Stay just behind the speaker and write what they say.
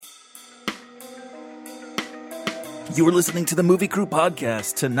You are listening to the Movie Crew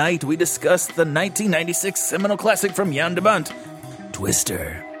Podcast. Tonight we discuss the 1996 seminal classic from Jan de Bont,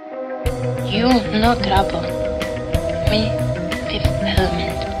 Twister. You no trouble. Me, Fifth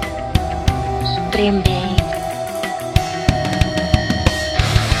Element. Supreme Being.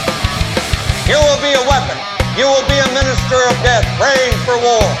 You will be a weapon. You will be a minister of death, praying for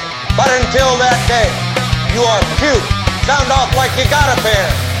war. But until that day, you are cute. Sound off like you got a pair.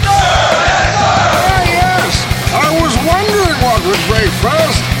 Ah, yes! I was wondering what would break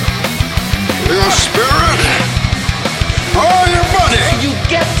first. Your spirit or your money? You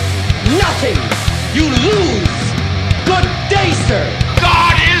get nothing. You lose. Good day, sir.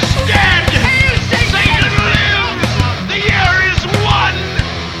 God is dead. Satan lives. The year is won.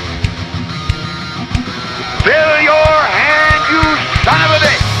 Fill your hand, you son of a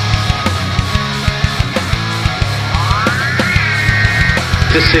bitch.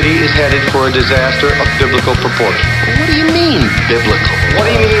 This city is headed for a disaster of biblical proportion. What do you mean, biblical? What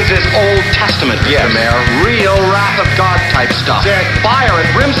he means is Old Testament, yes. Mayor. Real wrath of God type stuff. Fire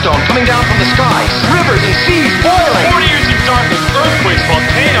and brimstone coming down from the skies. Rivers and seas boiling. 40 years of darkness, earthquakes,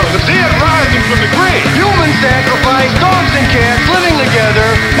 volcanoes, the dead rising from the grave. Human sacrifice, dogs and cats living together.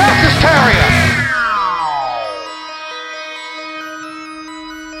 Mass hysteria.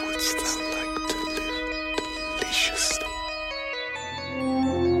 Wouldst thou like to live deliciously?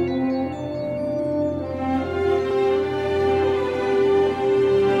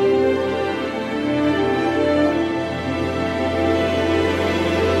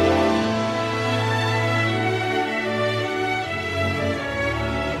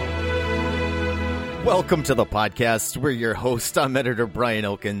 Welcome to the podcast. We're your host. I'm editor Brian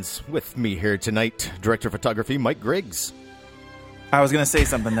Elkins. With me here tonight, director of photography Mike Griggs. I was going to say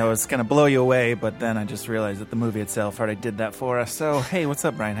something that was going to blow you away, but then I just realized that the movie itself already did that for us. So, hey, what's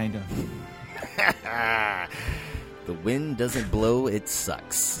up, Brian? How you doing? The wind doesn't blow, it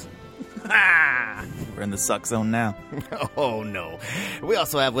sucks. We're in the suck zone now. Oh, no. We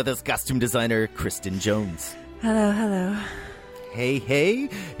also have with us costume designer Kristen Jones. Hello. Hey,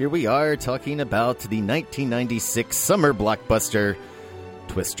 here we are talking about the 1996 summer blockbuster,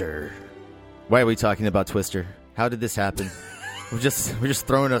 Twister. Why are we talking about Twister? How did this happen? We're just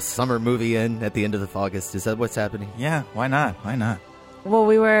throwing a summer movie in at the end of August. Is that what's happening? Yeah, why not? Well,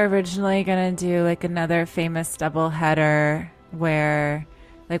 we were originally going to do like another famous doubleheader where,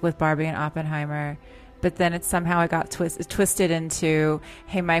 like with Barbie and Oppenheimer, but then it got twisted into,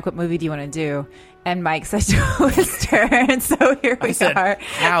 hey, Mike, what movie do you want to do? And Mike said Twister, and so here we are.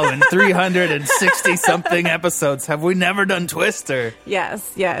 How in 360-something episodes have we never done Twister? Yes.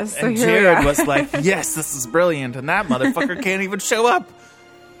 So And here Jared we are. was like, yes, this is brilliant, and that motherfucker can't even show up.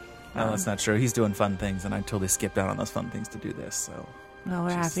 No, that's not true. He's doing fun things, and I totally skipped out on those fun things to do this. So, Well,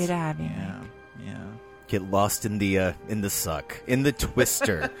 we're happy to have you. Yeah. Get lost in the suck, in the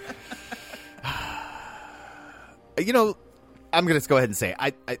Twister. You know, I'm going to go ahead and say,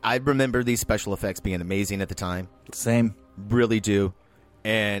 I remember these special effects being amazing at the time. Same. Really do.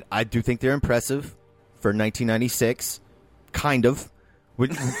 And I do think they're impressive for 1996. Kind of.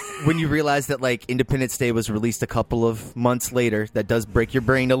 When you realize that, like, Independence Day was released a couple of months later, that does break your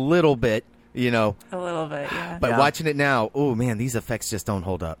brain a little bit, you know. A little bit, yeah. But watching it now, oh, man, these effects just don't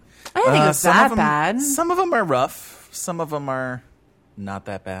hold up. I didn't think it was that bad. Some of them are rough. Some of them are not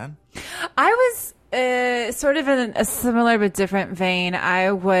that bad. I was sort of in a similar but different vein.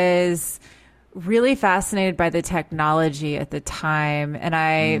 I was really fascinated by the technology at the time, and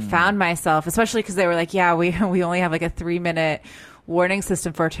I found myself, especially because they were like, yeah, we only have like a 3-minute warning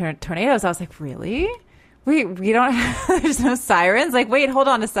system for tornadoes. I was like, really? We don't have, there's no sirens? Like, wait, hold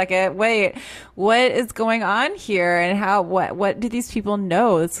on a second. Wait, what is going on here? And what do these people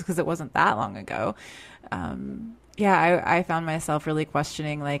know? It's because it wasn't that long ago. Yeah, I found myself really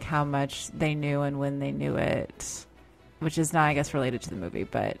questioning like how much they knew and when they knew it, which is not, I guess, related to the movie,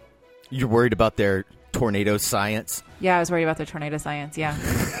 but... You're worried about their tornado science? Yeah, I was worried about their tornado science, yeah.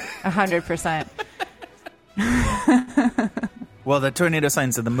 100%. Well, the tornado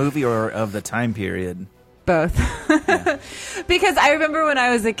science of the movie or of the time period? Both. Yeah. Because I remember when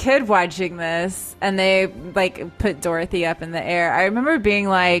I was a kid watching this and they like put Dorothy up in the air, I remember being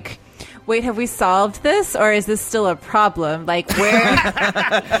like, wait, have we solved this, or is this still a problem? Like, where...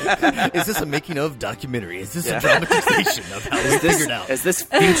 Is this a making-of documentary? Is this a dramatization of how we figured out? Is this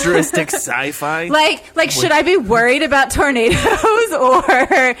futuristic sci-fi? Like, should I be worried about tornadoes,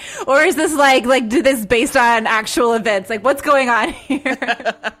 or is this like do this based on actual events? Like, what's going on here?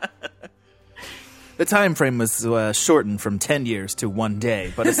 The time frame was shortened from 10 years to 1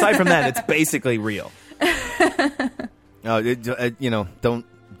 day, but aside from that, it's basically real. You know,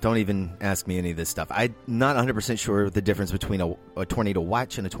 Don't even ask me any of this stuff. I'm not 100% sure the difference between a tornado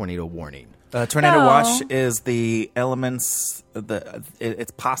watch and a tornado warning. Tornado watch is the elements.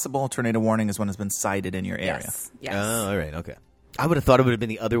 It's possible. Tornado warning is when it's been sighted in your area. Yes. Oh, all right. Okay. I would have thought it would have been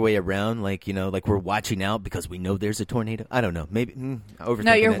the other way around, like we're watching out because we know there's a tornado. I don't know. Maybe overthinking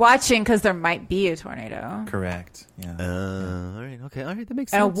No, you're it. watching because there might be a tornado. Correct. Yeah. All right. Okay. All right. That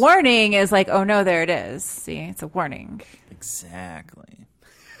makes And sense. a warning is like, oh no, there it is. See, it's a warning. Exactly.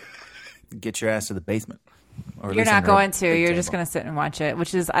 Get your ass to the basement. Or at You're least not under a going to. big You're just table. going to sit and watch it,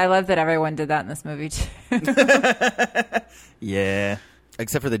 which is, I love that everyone did that in this movie too. Yeah.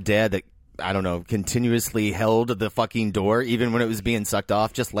 Except for the dad that, I don't know, continuously held the fucking door even when it was being sucked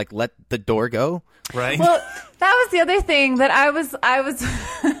off. Just like let the door go. Right. Well, that was the other thing that I was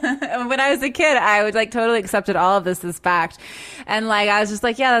when I was a kid, I would like totally accepted all of this as fact. And like, I was just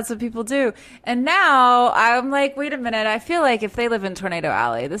like, yeah, that's what people do. And now I'm like, wait a minute. I feel like if they live in Tornado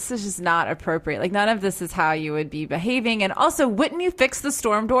Alley, this is just not appropriate. Like none of this is how you would be behaving. And also, wouldn't you fix the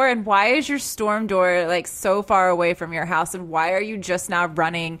storm door? And why is your storm door like so far away from your house? And why are you just now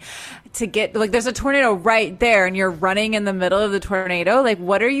running to get, like, there's a tornado right there and you're running in the middle of the tornado? Like,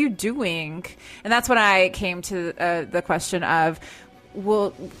 what are you doing? And that's when I came to the question of,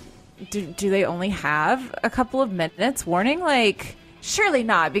 well, do they only have a couple of minutes warning? Like, surely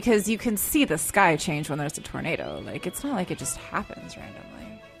not, because you can see the sky change when there's a tornado. Like, it's not like it just happens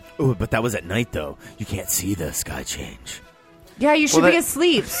randomly. Oh, but that was at night, though. You can't see the sky change. Yeah, you should be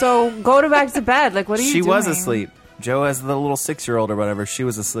asleep, so go back to bed. Like, what are you doing? She was asleep. Joe, as the little 6-year-old or whatever, she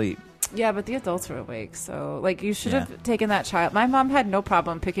was asleep. Yeah, but the adults were awake, so, like, you should have taken that child. My mom had no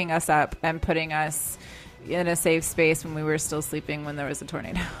problem picking us up and putting us in a safe space when we were still sleeping when there was a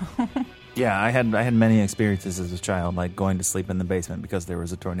tornado. Yeah, I had many experiences as a child, like going to sleep in the basement because there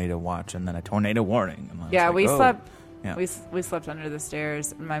was a tornado watch and then a tornado warning. And I was Yeah, like, we oh. slept. Yeah. We slept under the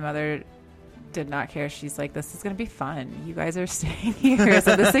stairs. And my mother did not care. She's like, "This is going to be fun. You guys are staying here. Is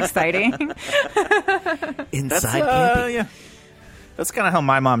this exciting?" Inside camping. Yeah. That's kind of how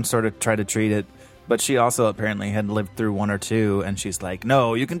my mom sort of tried to treat it. But she also apparently had lived through one or two, and she's like,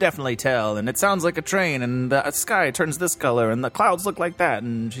 no, you can definitely tell, and it sounds like a train, and the sky turns this color, and the clouds look like that,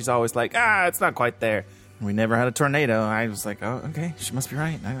 and she's always like, it's not quite there. And we never had a tornado. I was like, oh, okay, she must be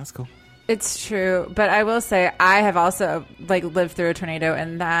right. That's cool. It's true, but I will say I have also like lived through a tornado,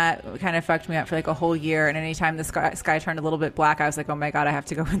 and that kind of fucked me up for like a whole year. And anytime the sky turned a little bit black, I was like, "Oh my god, I have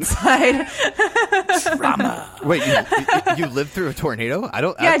to go inside." Drama. Wait, you lived through a tornado?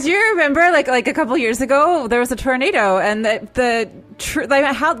 Yeah, do you remember like a couple years ago there was a tornado, and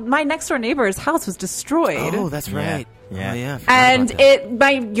my next door neighbor's house was destroyed. Oh, that's right. Yeah. Oh, yeah. And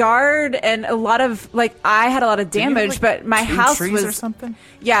my yard and a lot of I had a lot of damage, but my house trees was or something.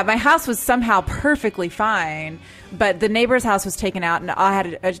 Yeah, my house was somehow perfectly fine, but the neighbor's house was taken out, and I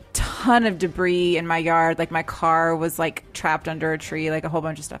had a ton of debris in my yard. Like my car was like trapped under a tree. Like a whole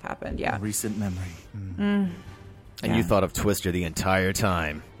bunch of stuff happened. Yeah, Recent memory. And you thought of Twister the entire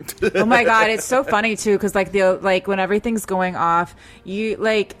time. Oh my god, it's so funny too, because like when everything's going off, you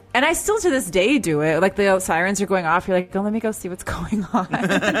like, and I still to this day do it. Like the sirens are going off, you're like, oh, let me go see what's going on.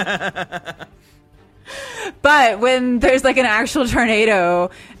 But when there's like an actual tornado,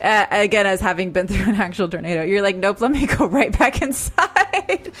 again, as having been through an actual tornado, you're like, nope, let me go right back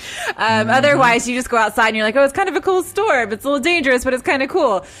inside. Otherwise, you just go outside and you're like, oh, it's kind of a cool storm. It's a little dangerous, but it's kind of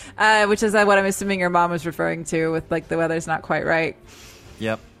cool. Which is what I'm assuming your mom was referring to with like the weather's not quite right.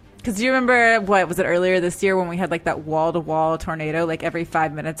 Yep. Because do you remember, what was it, earlier this year when we had like that wall-to-wall tornado? Like every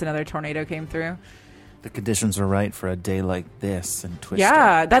 5 minutes another tornado came through? The conditions were right for a day like this and Twister.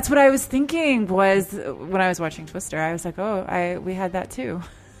 Yeah, that's what I was thinking was when I was watching Twister. I was like, oh, we had that too.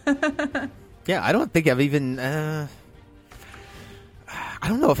 Yeah, I don't think I've even... I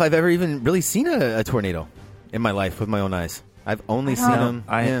don't know if I've ever even really seen a tornado in my life with my own eyes. I've only seen them.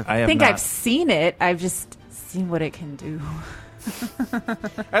 I have think not. I've seen it. I've just seen what it can do.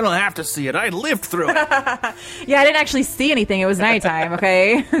 I don't have to see it. I lived through it. Yeah, I didn't actually see anything. It was nighttime,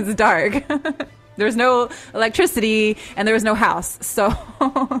 okay? It was dark. There was no electricity, and there was no house. So,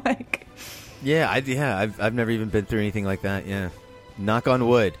 like... I've never even been through anything like that, yeah. Knock on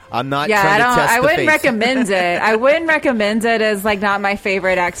wood. I'm not Yeah, trying to test I the wouldn't face. recommend it. I wouldn't recommend it as, like, not my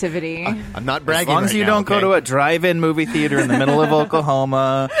favorite activity. I'm not As bragging long as right you now, don't go okay? to a drive-in movie theater in the middle of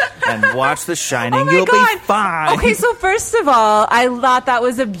Oklahoma and watch The Shining, Oh my you'll God. be fine. Okay, so first of all, I thought that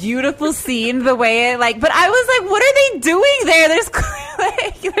was a beautiful scene, the way it but I was like, what are they doing there?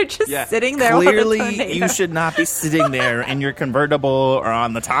 They're just sitting there. Clearly, while the tornado. you should not be sitting there in your convertible or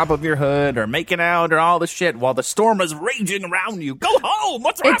on the top of your hood or making out or all the shit while the storm is raging around you. Go home.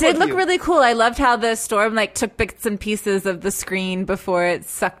 What's wrong It did with look you? really cool. I loved how the storm like took bits and pieces of the screen before it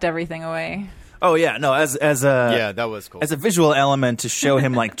sucked everything away. Oh yeah, no. As a that was cool. as a visual element to show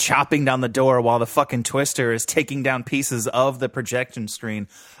him like chopping down the door while the fucking Twister is taking down pieces of the projection screen.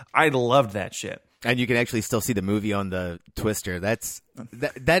 I loved that shit. And you can actually still see the movie on the Twister. That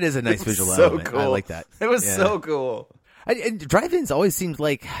is a nice visual so element. cool. I like that. It was so cool. And drive-ins always seemed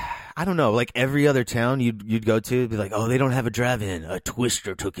like, I don't know, like every other town you'd go to, be like, oh, they don't have a drive-in. A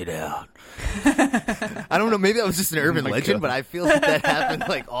Twister took it out. I don't know. Maybe that was just an urban legend, but I feel like that happened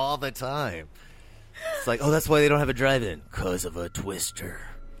like all the time. It's like, oh, that's why they don't have a drive-in, because of a Twister.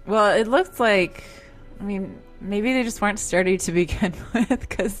 Well, it looked like, I mean, maybe they just weren't sturdy to begin with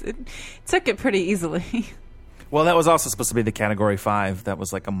because it took it pretty easily. Well, that was also supposed to be the Category 5. That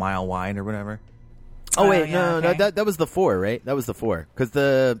was like a mile wide or whatever. Oh, wait, yeah, no, okay. that was the 4, right? That was the 4. Because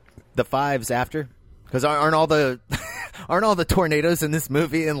the 5's after. Because aren't all the tornadoes in this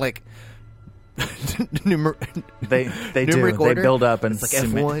movie in like They numeric do. order? They build up and it's like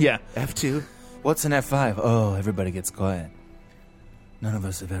F1, yeah. F2. What's an F5? Oh, everybody gets quiet. None of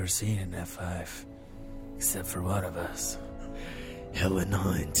us have ever seen an F5, except for one of us. Helen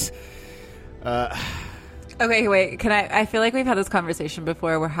Hunt. Okay, wait. I feel like we've had this conversation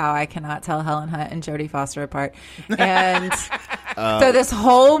before where how I cannot tell Helen Hunt and Jodie Foster apart. And so this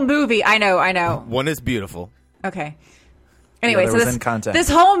whole movie, I know. One is beautiful. Okay. Anyway, The other was in context. this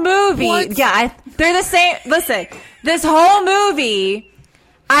whole movie, What? they're the same. Listen, this whole movie,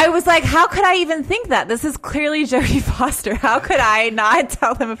 I was like, how could I even think that? This is clearly Jodie Foster. How could I not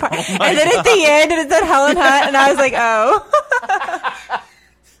tell them apart? And then at the end, it said Helen Hunt, and I was like, oh.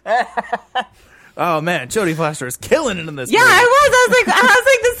 Oh man, Jodie Foster is killing it in this Yeah, movie. I was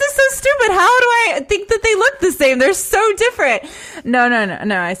like, this is so stupid. How do I think that they look the same? They're so different. No.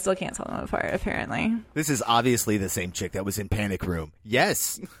 I still can't tell them apart, apparently. This is obviously the same chick that was in Panic Room.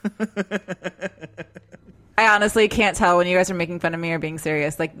 Yes. I honestly can't tell when you guys are making fun of me or being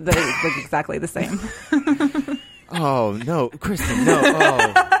serious. Like, they look exactly the same. Oh, no. Kristen, no.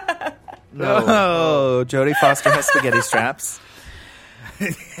 Oh. No. Oh, Jodie Foster has spaghetti straps.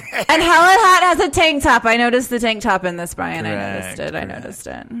 And Helen Hunt has a tank top. I noticed the tank top in this, Brian. Correct. I noticed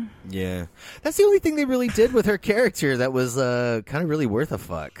it. Yeah. That's the only thing they really did with her character that was kind of really worth a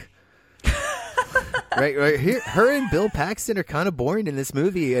fuck. Right. Here, her and Bill Paxton are kind of boring in this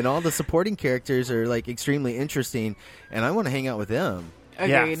movie, and all the supporting characters are like extremely interesting, and I want to hang out with them.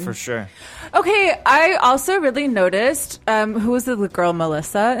 Agreed. Yeah, for sure. Okay, I also really noticed who was the girl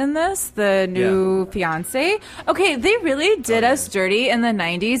Melissa in this, the new fiance. Okay, they really did us dirty in the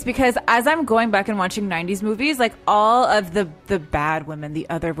 90s because as I'm going back and watching 90s movies, like all of the bad women, the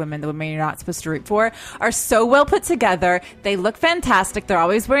other women, the women you're not supposed to root for, are so well put together. They look fantastic. They're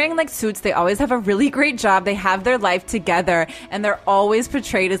always wearing like suits. They always have a really great job. They have their life together, and they're always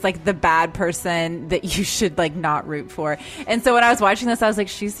portrayed as like the bad person that you should like not root for. And so when I was watching this, I was like,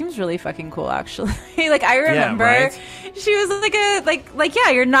 she seems really fucking cool, actually. Like, I remember she was like, yeah,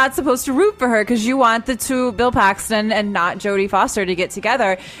 you're not supposed to root for her because you want the two, Bill Paxton and not Jodie Foster, to get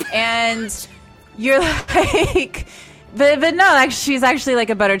together. And you're like, but no, like, she's actually like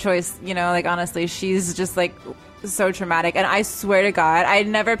a better choice, you know, like, honestly, she's just like so traumatic. And I swear to God, I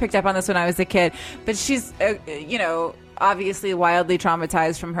never picked up on this when I was a kid, but she's, you know, obviously wildly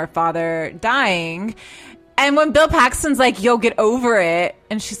traumatized from her father dying. And when Bill Paxton's like, yo, get over it.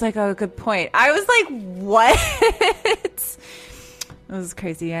 And she's like, oh, good point. I was like, what? It was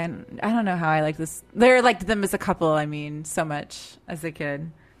crazy. And I don't know how I like this. They're like them as a couple, I mean, so much as a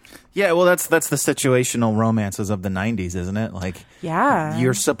kid. Yeah, well, that's the situational romances of the 90s, isn't it? Like, yeah,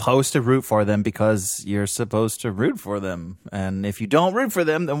 you're supposed to root for them because you're supposed to root for them. And if you don't root for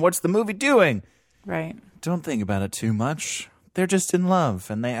them, then what's the movie doing? Right. Don't think about it too much. They're just in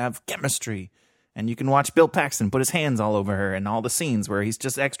love, and they have chemistry. And you can watch Bill Paxton put his hands all over her in all the scenes where he's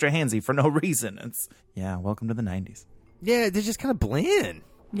just extra handsy for no reason. It's, yeah, welcome to the 90s. Yeah, they're just kind of bland.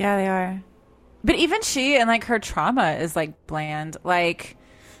 Yeah, they are. But even she and like her trauma is like bland. Like,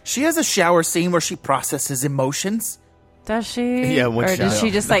 she has a shower scene where she processes emotions. Does she? Yeah, one or does shot.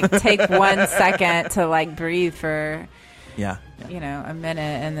 she just like take 1 second to like breathe for, Yeah. you know, a minute,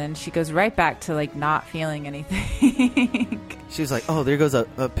 and then she goes right back to like not feeling anything? She was like, oh, there goes a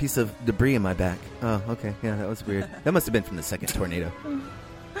piece of debris in my back. Oh, okay. Yeah, that was weird. That must have been from the second tornado.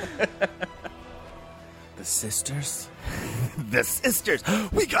 The sisters? The sisters!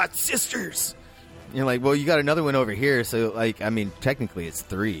 We got sisters! You're like, well, you got another one over here, so, like, I mean, technically it's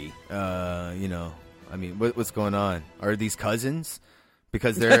 3. You know, I mean, what's going on? Are these cousins?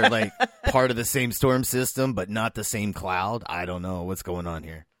 because they're like part of the same storm system, but not the same cloud. I don't know what's going on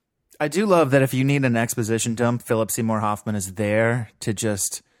here. I do love that if you need an exposition dump, Philip Seymour Hoffman is there to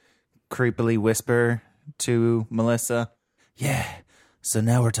just creepily whisper to Melissa, yeah, so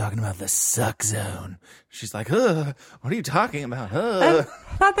now we're talking about the suck zone. She's like, what are you talking about? I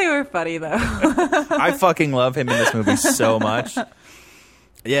thought they were funny, though. I fucking love him in this movie so much.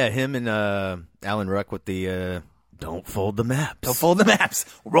 Yeah, him and Alan Ruck with the don't fold the maps. Don't fold the maps.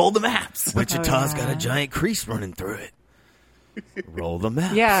 Roll the maps. Wichita's got a giant crease running through it. Roll the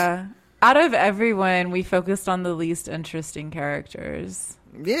maps. Yeah. Out of everyone, we focused on the least interesting characters.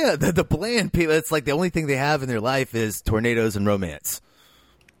 Yeah, the bland people. It's like the only thing they have in their life is tornadoes and romance.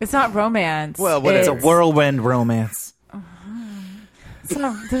 It's not romance. Well, it's a whirlwind romance. It's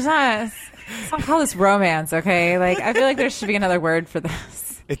not call this romance, okay? Like, I feel like there should be another word for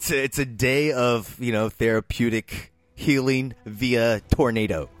this. It's a day of, therapeutic healing via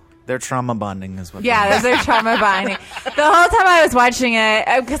tornado. Their trauma bonding is what. Yeah, that's their trauma bonding. The whole time I was watching it,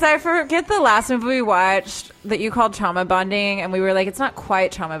 because I forget the last movie we watched that you called trauma bonding, and we were like, it's not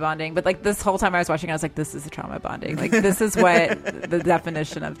quite trauma bonding, but like this whole time I was watching it, I was like, this is trauma bonding. Like, this is what the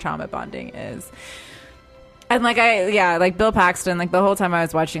definition of trauma bonding is. And like Bill Paxton, like the whole time I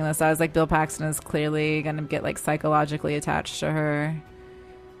was watching this, I was like, Bill Paxton is clearly going to get like psychologically attached to her.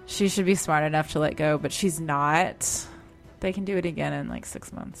 She should be smart enough to let go, but she's not. They can do it again in like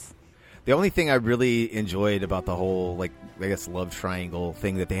 6 months. The only thing I really enjoyed about the whole, love triangle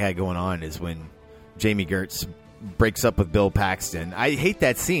thing that they had going on is when Jamie Gertz breaks up with Bill Paxton. I hate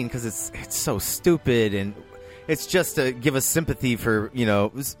that scene because it's so stupid, and it's just to give us sympathy for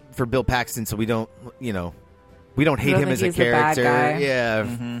Bill Paxton, so we don't hate him as a character.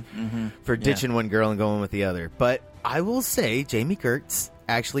 Yeah, for ditching one girl and going with the other. But I will say, Jamie Gertz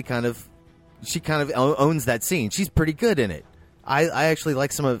actually kind of owns that scene. She's pretty good in it. I actually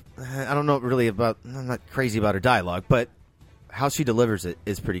like some of, I don't know really about, I'm not crazy about her dialogue, but how she delivers it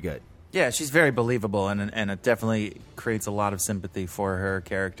is pretty good. Yeah, she's very believable, and it definitely creates a lot of sympathy for her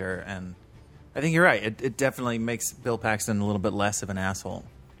character. And I think you're right. It definitely makes Bill Paxton a little bit less of an asshole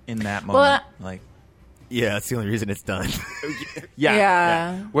in that moment. Yeah, that's the only reason it's done.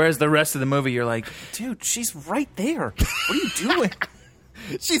 Yeah. Whereas the rest of the movie, you're like, dude, she's right there. What are you doing?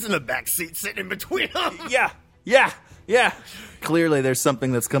 She's in the back seat sitting in between them. Yeah. Clearly, there's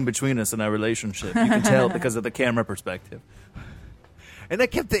something that's come between us in our relationship. You can tell because of the camera perspective. And I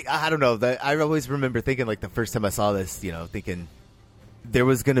kept thinking, I don't know, I always remember thinking, like, the first time I saw this, thinking there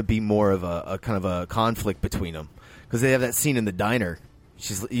was going to be more of a kind of a conflict between them. Because they have that scene in the diner.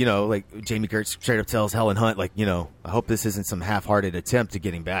 She's, like, Jamie Gertz straight up tells Helen Hunt, like, I hope this isn't some half-hearted attempt to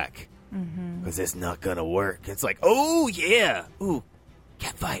getting back. Because it's not going to work. It's like, oh, yeah. Ooh,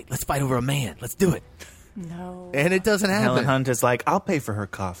 can't fight. Let's fight over a man. Let's do it. No. And it doesn't happen. Helen Hunt is like, I'll pay for her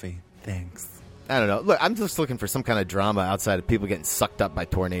coffee. Thanks. I don't know. Look, I'm just looking for some kind of drama outside of people getting sucked up by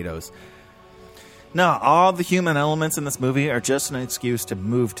tornadoes. No, all the human elements in this movie are just an excuse to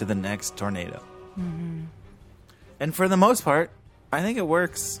move to the next tornado. And for the most part, I think it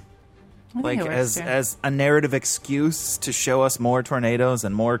works. As a narrative excuse to show us more tornadoes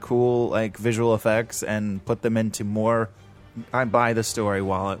and more cool visual effects and put them into more. I buy the story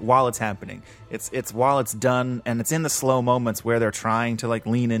while it's happening. It's while it's done, and it's in the slow moments where they're trying to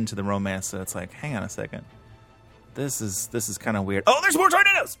lean into the romance. So it's like, hang on a second, this is kind of weird. Oh, there's more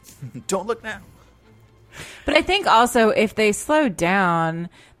tornadoes. Don't look now. But I think also if they slow down,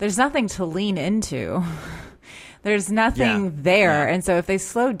 there's nothing to lean into. There's nothing there, and so if they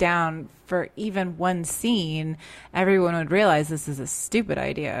slow down for even one scene, everyone would realize this is a stupid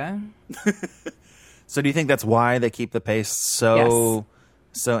idea. So do you think that's why they keep the pace so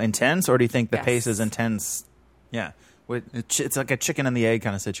intense, or do you think the pace is intense? Yeah, it's like a chicken and the egg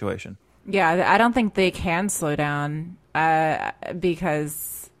kind of situation. Yeah, I don't think they can slow down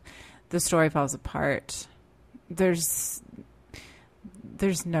because the story falls apart. There's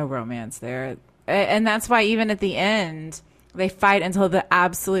no romance there, and that's why even at the end they fight until the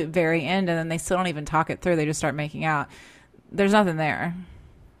absolute very end, and then they still don't even talk it through. They just start making out. There's nothing there.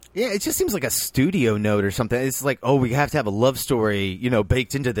 Yeah, it just seems like a studio note or something. It's like, oh, we have to have a love story,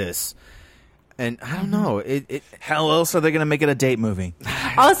 baked into this. And I don't know. How else are they going to make it a date movie?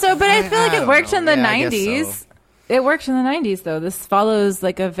 Also, but I feel like it worked in the 90s. So. It worked in the 90s, though. This follows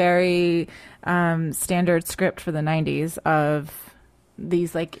a very standard script for the 90s of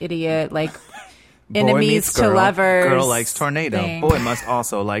these idiot enemies to lovers. Girl likes tornado. Thing. Boy must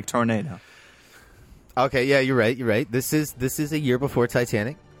also like tornado. Okay, yeah, you're right. This is a year before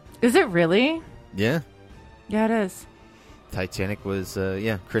Titanic. Is it really? Yeah. Yeah, it is. Titanic was,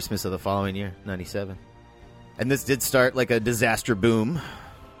 Christmas of the following year, 97. And this did start like a disaster boom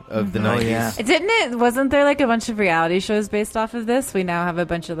of the 90s. Yeah. Wasn't there like a bunch of reality shows based off of this? We now have a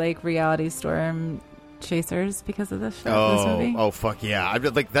bunch of like reality storm chasers because of this show, this movie. Oh, fuck yeah. I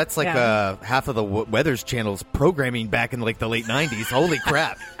mean, like that's like half of the Weathers Channel's programming back in like the late 90s. Holy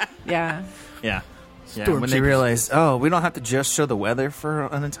crap. Yeah. Yeah. When they realized, we don't have to just show the weather for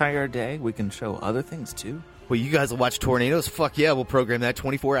an entire day. We can show other things, too. Well, you guys will watch tornadoes? Fuck yeah, we'll program that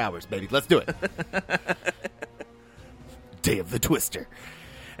 24 hours, baby. Let's do it. Day of the Twister.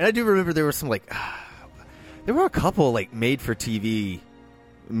 And I do remember there were some, like... there were a couple, like, made-for-TV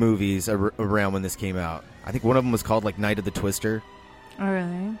movies around when this came out. I think one of them was called, like, Night of the Twister. Oh,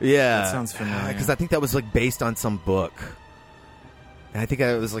 really? Yeah. That sounds familiar. Because I think that was, like, based on some book. And I think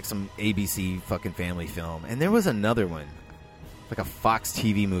it was like some ABC fucking family film. And there was another one, like a Fox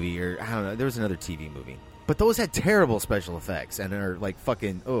TV movie, or I don't know. There was another TV movie, but those had terrible special effects and are like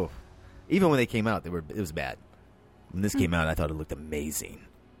fucking even when they came out, it was bad. When this came out, I thought it looked amazing.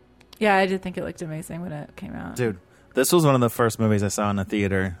 Yeah, I did think it looked amazing when it came out. Dude, this was one of the first movies I saw in the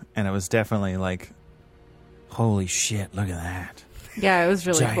theater, and it was definitely like, holy shit, look at that. Yeah, it was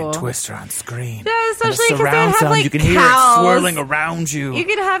really Giant cool. Twister on screen. Yeah, especially And the because they surround have sound, like you can cows. hear it swirling around you. You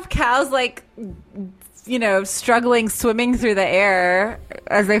could have cows like, struggling, swimming through the air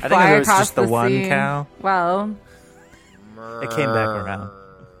as they I think fly there was across just the one scene. cow. Well, It came back around.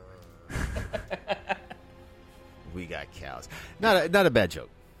 We got cows. Not a bad joke.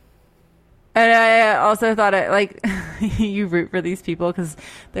 and I also thought you root for these people because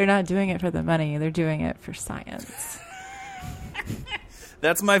they're not doing it for the money; they're doing it for science.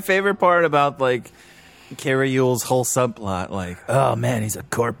 That's my favorite part about like Carrie Yule's whole subplot. Like, oh man, he's a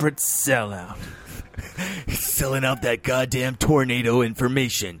corporate sellout. He's selling out that goddamn tornado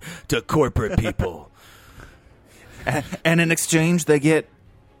information to corporate people. And in exchange, they get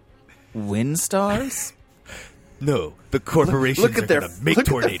wind stars. No, the corporations Look at are going to make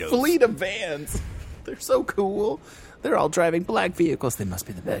tornadoes. At their fleet of vans. They're so cool. They're all driving black vehicles. They must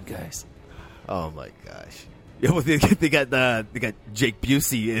be the bad guys. Oh my gosh! Yeah, well, they got Jake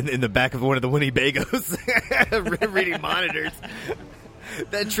Busey in the back of one of the Winnebagos reading monitors.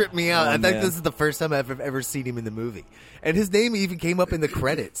 That tripped me out. I think this is the first time I've ever seen him in the movie, and his name even came up in the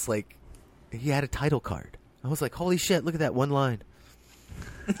credits. Like he had a title card. I was like, "Holy shit! Look at that one line."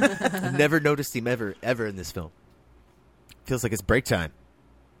 I never noticed him ever in this film. Feels like it's break time.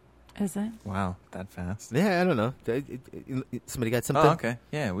 Is it? Wow, that fast? Yeah, I don't know. Somebody got something? Oh, okay.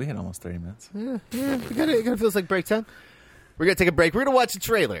 Yeah, we hit almost 30 minutes. Yeah. It kind of feels like break time. We're going to take a break. We're going to watch a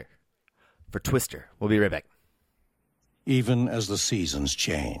trailer for Twister. We'll be right back. Even as the seasons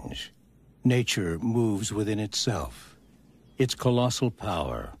change, nature moves within itself. Its colossal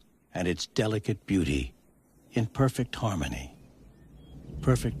power and its delicate beauty in perfect harmony.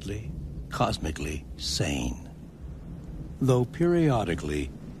 Perfectly, cosmically sane. Though periodically,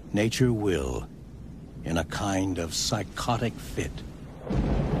 nature will, in a kind of psychotic fit,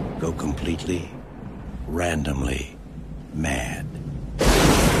 go completely, randomly mad.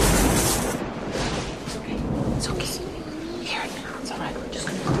 It's okay. Here, it's all right. We're just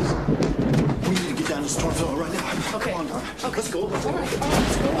gonna... We need to get down to Stormville right now. Okay. Come on, Donna. Okay. Let's go. All right,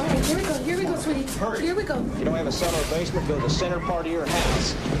 let's go. All right, here we go, sweetie. Hurry. Here we go. You don't have a cellar or basement, go to the center part of your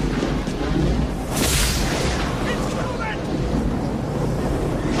house.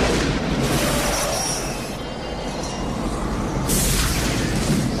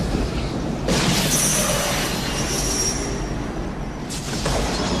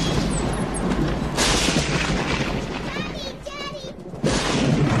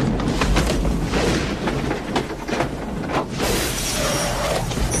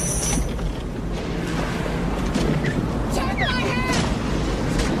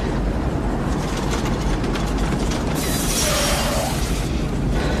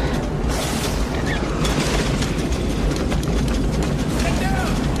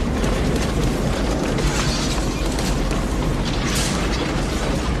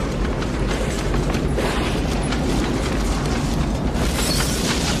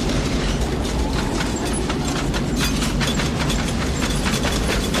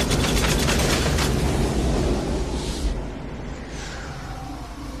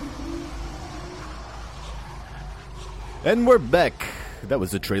 And we're back. That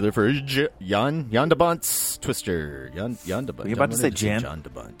was the trailer for Jan de Bont's Twister. Jan de Bont. Were you about to say Jan? Jan de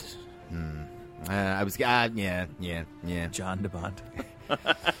Bont. I was, yeah. Jan de Bont.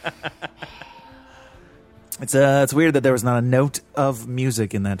 It's weird that there was not a note of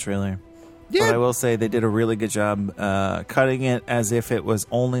music in that trailer. Yeah. But I will say they did a really good job cutting it as if it was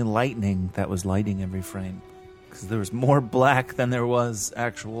only lightning that was lighting every frame. Because there was more black than there was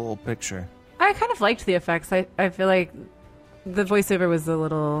actual picture. I kind of liked the effects. I feel like the voiceover was a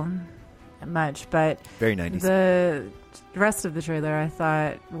little much, but very 90s. The rest of the trailer I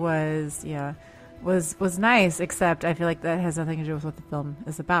thought was nice, except I feel like that has nothing to do with what the film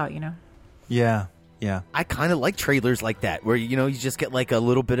is about, Yeah. I kind of like trailers like that, where you just get like a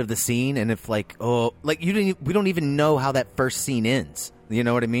little bit of the scene, and if we don't even know how that first scene ends. You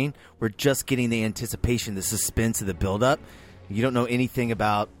know what I mean? We're just getting the anticipation, the suspense of the build-up. You don't know anything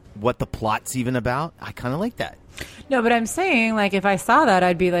about what the plot's even about. I kind of like that. No, but I'm saying, like, if I saw that,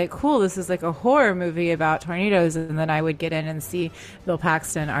 I'd be like, cool, this is like a horror movie about tornadoes, and then I would get in and see Bill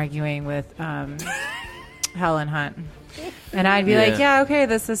Paxton arguing with Helen Hunt. And I'd be like, yeah, okay,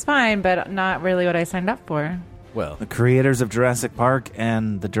 this is fine, but not really what I signed up for. Well, the creators of Jurassic Park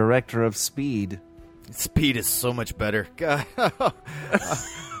and the director of Speed. Speed is so much better. God.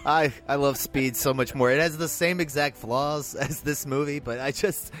 I love Speed so much more. It has the same exact flaws as this movie, but I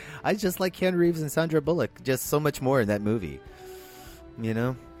just like Keanu Reeves and Sandra Bullock just so much more in that movie.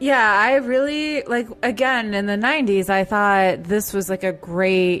 Yeah, I really, like, again, in the 90s, I thought this was like a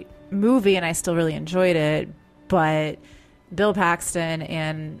great movie, and I still really enjoyed it, but Bill Paxton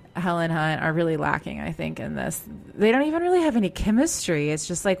and Helen Hunt are really lacking, I think, in this. They don't even really have any chemistry. It's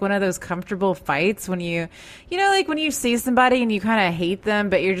just like one of those comfortable fights when like when you see somebody and you kind of hate them,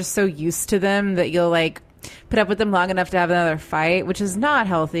 but you're just so used to them that you'll like put up with them long enough to have another fight, which is not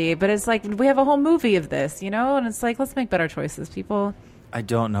healthy. But it's like we have a whole movie of this, and it's like, let's make better choices, people. I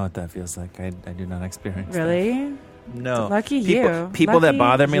don't know what that feels like. I do not experience really that. No. Lucky you. People Lucky that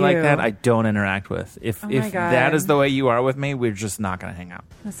bother me like you. that, I don't interact with. If that is the way you are with me, we're just not going to hang out.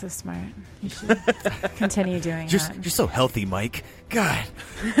 That's so smart. You should continue doing that. You're so healthy, Mike. God.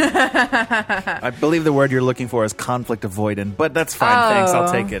 I believe the word you're looking for is conflict avoidant, but that's fine. Thanks.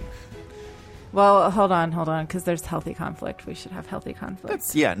 I'll take it. Well, hold on, because there's healthy conflict. We should have healthy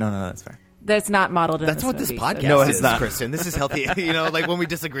conflict. No, that's fair. That's not modeled in That's this what movie, this podcast No, it's is, not. Kristen. This is healthy. Like when we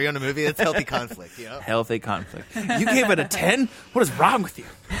disagree on a movie, it's healthy conflict. Healthy conflict. You gave it a 10? What is wrong with you?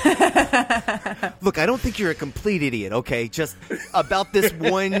 Look, I don't think you're a complete idiot, okay? Just about this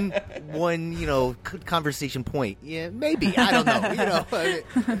one conversation point. Yeah, maybe. I don't know.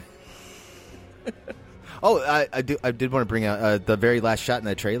 I did want to bring out the very last shot in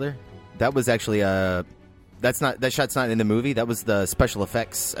that trailer. That was actually that shot's not in the movie. That was the special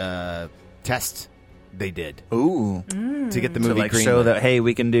effects test they did. Ooh. To get the movie to green show lit. that, hey,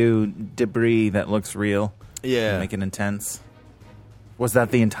 we can do debris that looks real. Yeah. Make it intense. Was that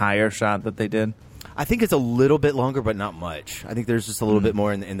the entire shot that they did? I think it's a little bit longer, but not much. I think there's just a little bit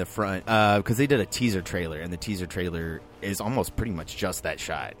more in the front. Because they did a teaser trailer, and the teaser trailer is almost pretty much just that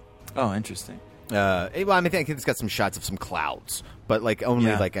shot. Oh, interesting. I think it's got some shots of some clouds, but like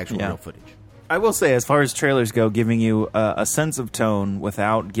only like actual real footage. I will say, as far as trailers go, giving you a sense of tone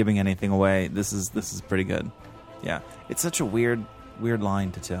without giving anything away, this is pretty good. Yeah, it's such a weird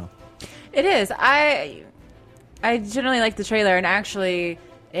line to tell. It is. I generally like the trailer, and actually,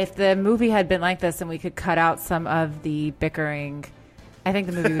 if the movie had been like this and we could cut out some of the bickering, I think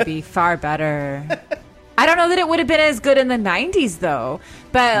the movie would be far better. I don't know that it would have been as good in the 90s, though.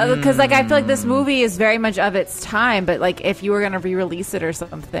 But because, I feel like this movie is very much of its time. But, if you were going to re-release it or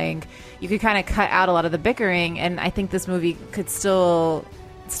something, you could kind of cut out a lot of the bickering. And I think this movie could still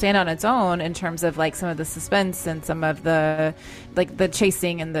stand on its own in terms of, some of the suspense and some of the, the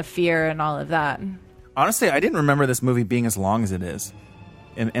chasing and the fear and all of that. Honestly, I didn't remember this movie being as long as it is.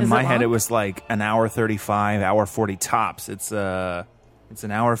 In my head, it was an hour 35, hour 40 tops. It's an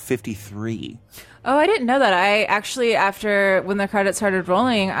hour 53. Oh, I didn't know that. I actually, when the credits started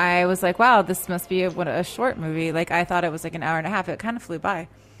rolling, I was like, wow, this must be a short movie. I thought it was an hour and a half. It kind of flew by.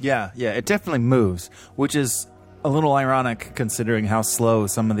 Yeah, it definitely moves, which is a little ironic considering how slow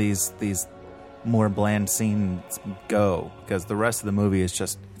some of these more bland scenes go, because the rest of the movie is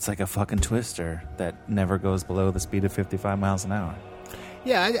it's like a fucking twister that never goes below the speed of 55 miles an hour.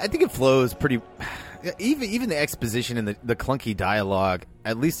 Yeah, I think it flows pretty... Even the exposition and the clunky dialogue,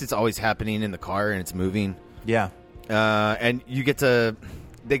 at least it's always happening in the car and it's moving. Yeah. And you get to...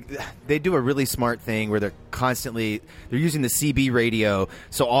 They do a really smart thing where they're using the CB radio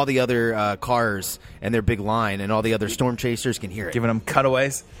so all the other cars and their big line and all the other storm chasers can hear it. Giving them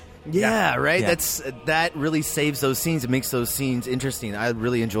cutaways. Yeah, right? Yeah. That really saves those scenes. It makes those scenes interesting. I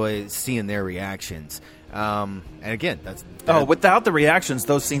really enjoy seeing their reactions. And again, without the reactions,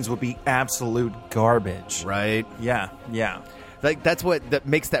 those scenes would be absolute garbage. Right? Yeah. Like that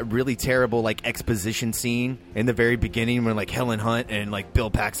makes that really terrible like exposition scene in the very beginning when like Helen Hunt and like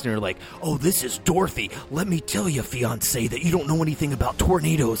Bill Paxton are like, "Oh, this is Dorothy. Let me tell you, fiancé, that you don't know anything about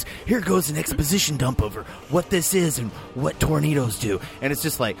tornadoes. Here goes an exposition dump over what this is and what tornadoes do." And it's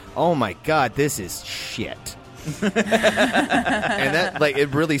just like, "Oh my God, this is shit." And that like it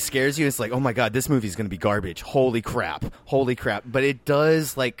really scares you. It's like, oh my God, this movie is going to be garbage. Holy crap. But it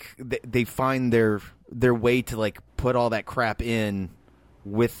does like they find their way to like put all that crap in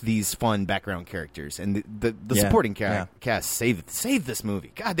with these fun background characters, and the supporting cast save this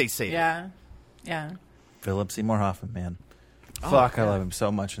movie. God, they save it. Yeah. Philip Seymour Hoffman, man. Fuck, I love him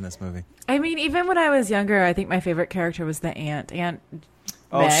so much in this movie. I mean, even when I was younger, I think my favorite character was the aunt.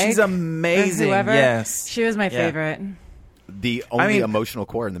 Oh, Meg, she's amazing. Yes. She was my favorite. The only emotional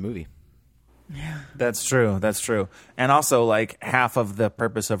core in the movie. Yeah. That's true. And also, like, half of the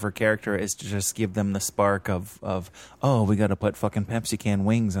purpose of her character is to just give them the spark of oh, we got to put fucking Pepsi can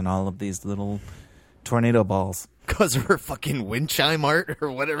wings on all of these little tornado balls. Because of her fucking wind chime art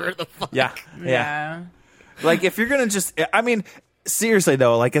or whatever the fuck. Yeah. Like, if you're going to just... I mean... Seriously,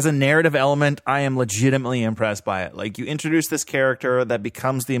 though, like, as a narrative element, I am legitimately impressed by it. Like, you introduce this character that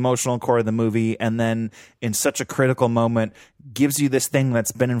becomes the emotional core of the movie, and then in such a critical moment gives you this thing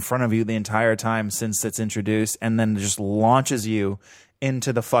that's been in front of you the entire time since it's introduced, and then just launches you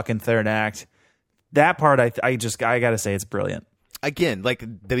into the fucking third act. That part, I gotta say, it's brilliant. Again, like,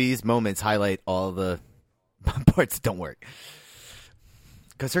 these moments highlight all the parts that don't work.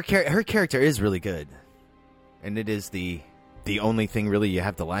 Because her character is really good. And it is the only thing really you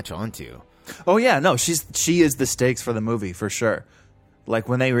have to latch onto. Oh yeah, no, she is the stakes for the movie for sure. Like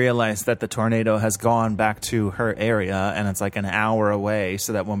when they realize that the tornado has gone back to her area and it's like an hour away,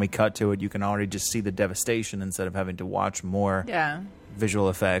 so that when we cut to it, you can already just see the devastation instead of having to watch more visual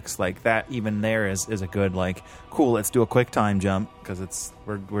effects. Like that, even there is a good like cool. Let's do a quick time jump because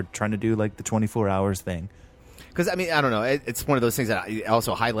we're trying to do like the 24 hours thing. Because I mean, I don't know, it's one of those things that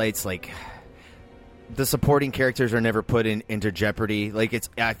also highlights like. The supporting characters are never put into jeopardy. Like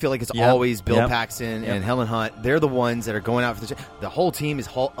I feel like it's always Bill Paxton and Helen Hunt. They're the ones that are going out for the whole team is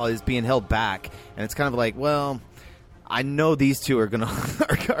being held back, and it's kind of like, well, I know these two are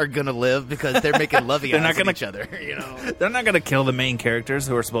gonna live because they're making lovey eyes at each other. You know, they're not gonna kill the main characters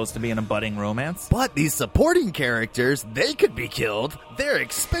who are supposed to be in a budding romance. But these supporting characters, they could be killed. They're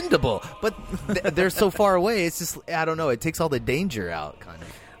expendable, but they're so far away. It's just I don't know. It takes all the danger out, kind of.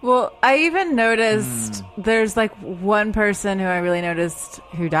 Well, I even noticed there's like one person who I really noticed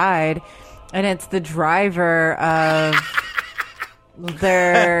who died, and it's the driver of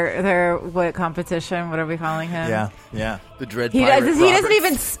their what competition? What are we calling him? Yeah. The Dread He Pirate doesn't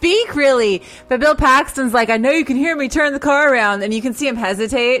even speak really. But Bill Paxton's like, I know you can hear me turn the car around, and you can see him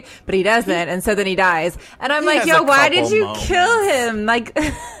hesitate, but he doesn't, and so then he dies. And I'm like, yo, why did you kill him? Like,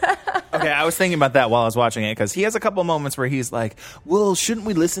 okay, I was thinking about that while I was watching it because he has a couple moments where he's like, well, shouldn't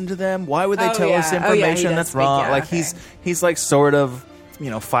we listen to them? Why would they tell us information that's wrong? Like he's like sort of.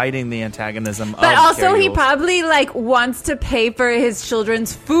 Fighting the antagonism. But also, he probably like wants to pay for his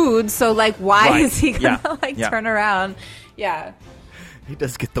children's food. So, like, why is he gonna turn around? Yeah, he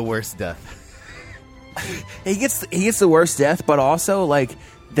does get the worst death. he gets the worst death, but also like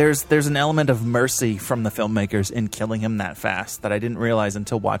there's an element of mercy from the filmmakers in killing him that fast that I didn't realize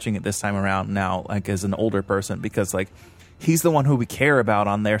until watching it this time around. Now, like as an older person, because like he's the one who we care about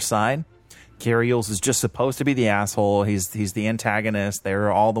on their side. Cary Elwes is just supposed to be the asshole. He's the antagonist.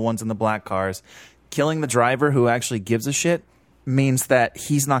 They're all the ones in the black cars. Killing the driver who actually gives a shit means that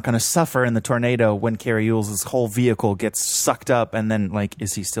he's not going to suffer in the tornado when Cary Elwes' whole vehicle gets sucked up. And then, like,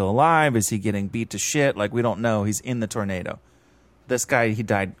 is he still alive? Is he getting beat to shit? Like, we don't know. He's in the tornado. This guy, he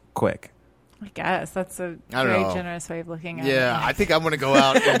died quick. I guess that's a very generous way of looking at it. Yeah, I think I'm going to go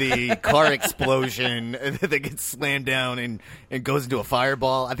out in the car explosion that gets slammed down and goes into a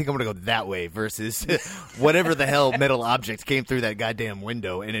fireball. I think I'm going to go that way versus whatever the hell metal object came through that goddamn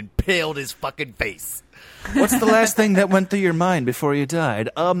window and impaled his fucking face. What's the last thing that went through your mind before you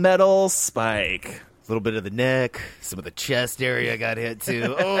died? A metal spike. A little bit of the neck, some of the chest area got hit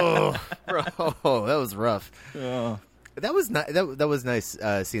too. Oh, bro, that was rough. Oh. That was that was nice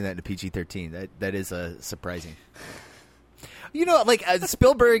seeing that in a PG-13. That is surprising. Like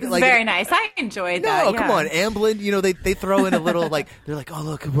Spielberg, like very nice. I enjoyed that. No, come on, Amblin. They throw in a little like they're like, oh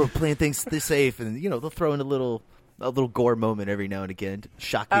look, we're playing things this safe, and they'll throw in a little gore moment every now and again to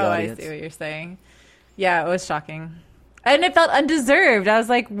shock the audience. I see what you're saying. Yeah, it was shocking, and it felt undeserved. I was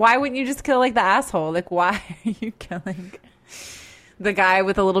like, why wouldn't you just kill like the asshole? Like, why are you killing the guy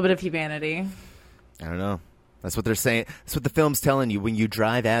with a little bit of humanity? I don't know. That's what they're saying. That's what the film's telling you. When you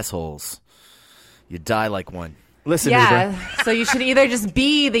drive assholes, you die like one. Listen, Yeah, Uber. so you should either just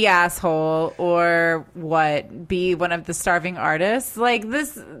be the asshole or be one of the starving artists. Like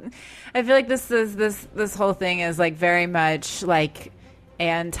this, I feel like this whole thing is like very much like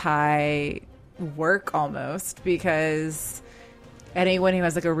anti-work almost, because anyone who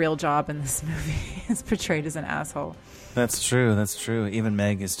has like a real job in this movie is portrayed as an asshole. That's true. That's true. Even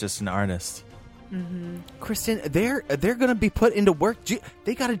Meg is just an artist. Mm-hmm. Kristen, they're going to be put into work.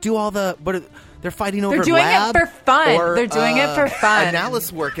 They got to do all the they're fighting over. They're doing lab it for fun. or, They're doing it for fun.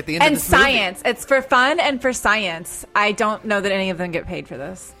 Analysis work at the end and of this science. movie. It's for fun and for science. I don't know that any of them get paid for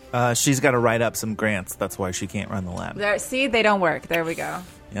this. She's got to write up some grants. That's why she can't run the lab. See, they don't work. There we go.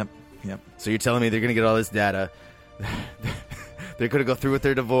 Yep. So you're telling me they're going to get all this data? They're going to go through with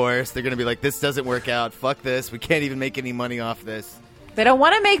their divorce. They're going to be like, this doesn't work out. Fuck this. We can't even make any money off this. They don't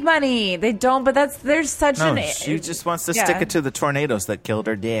want to make money. They don't, but there's such No, an... she just wants to Yeah. stick it to the tornadoes that killed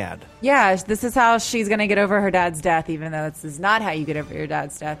her dad. Yeah, this is how she's going to get over her dad's death, even though this is not how you get over your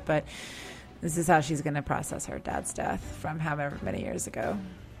dad's death, but this is how she's going to process her dad's death from however many years ago.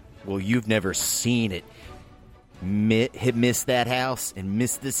 Well, you've never seen it. Miss that house and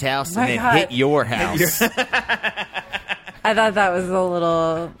miss this house My and then God. hit your house. I thought that was a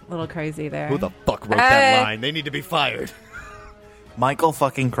little crazy there. Who the fuck wrote that line? They need to be fired. Michael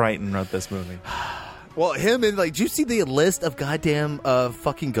fucking Crichton wrote this movie. Well, him and did you see the list of goddamn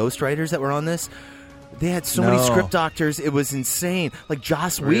fucking ghostwriters that were on this? They had so many script doctors. It was insane. Like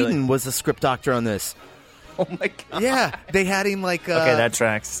Joss Whedon was a script doctor on this. Oh my God. Yeah, they had him like. Okay, that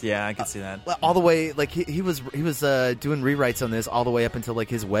tracks. Yeah, I can see that. All the way, like he was doing rewrites on this all the way up until like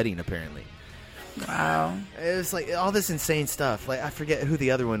his wedding, apparently. Wow. It was like all this insane stuff. Like I forget who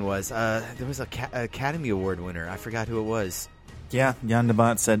the other one was. There was a Academy Award winner. I forgot who it was. Yeah, Jan de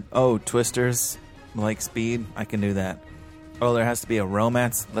Bont said, "Oh, Twisters like Speed. I can do that. Oh, there has to be a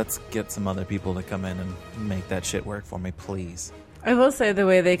romance. Let's get some other people to come in and make that shit work for me, please." I will say the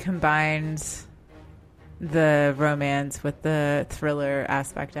way they combined the romance with the thriller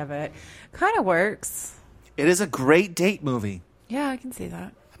aspect of it kind of works. It is a great date movie. Yeah, I can see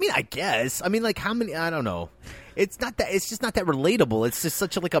that. I mean, I guess. I mean, like how many? I don't know. It's not that. It's just not that relatable. It's just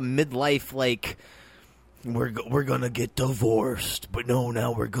such a midlife like. We're gonna get divorced, but no,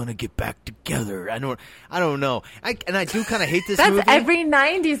 now we're gonna get back together. I don't know. I do kind of hate this movie. That's every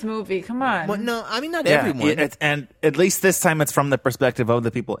 90s movie. Come on. Well, no, I mean not everyone. And at least this time it's from the perspective of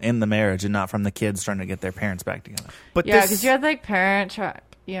the people in the marriage and not from the kids trying to get their parents back together. But yeah, because you had like parent.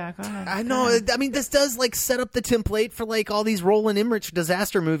 Yeah, go ahead. I know. I mean, this does set up the template for all these Roland Emmerich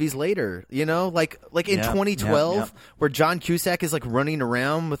disaster movies later. You know, like in 2012, where John Cusack is running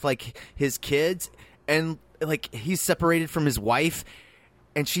around with his kids. And he's separated from his wife,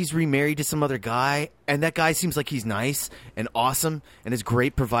 and she's remarried to some other guy, and that guy seems like he's nice and awesome and is a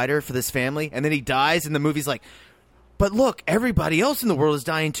great provider for this family. And then he dies, and the movie's like, but look, everybody else in the world is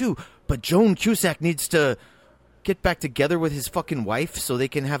dying too. But Joan Cusack needs to get back together with his fucking wife so they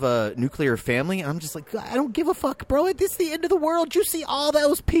can have a nuclear family. And I'm just like, I don't give a fuck, bro. This is the end of the world. You see all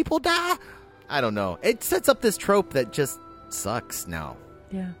those people die? I don't know. It sets up this trope that just sucks now.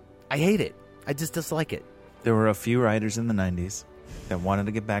 Yeah. I hate it. I just dislike it. There were a few writers in the 90s that wanted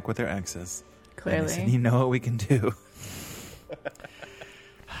to get back with their exes. Clearly. And they said, you know what we can do?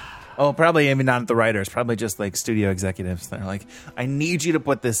 Oh, probably, I mean, not the writers. Probably just studio executives. They're like, I need you to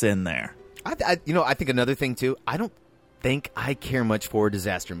put this in there. I think another thing, too, I don't think I care much for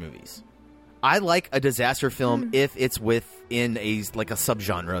disaster movies. I like a disaster film if it's within a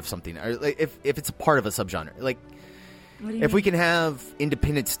subgenre of something. Or if it's a part of a subgenre. If we can have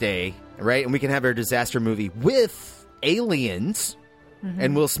Independence Day, right, and we can have our disaster movie with aliens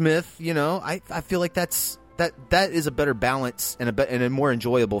and Will Smith, I feel like that is a better balance and a more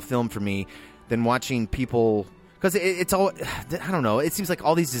enjoyable film for me than watching people, because it's all, I don't know, it seems like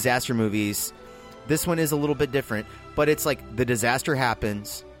all these disaster movies, this one is a little bit different, but it's like the disaster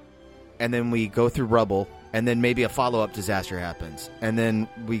happens and then we go through rubble and then maybe a follow-up disaster happens and then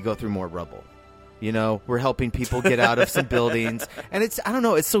we go through more rubble. We're helping people get out of some buildings. And it's, I don't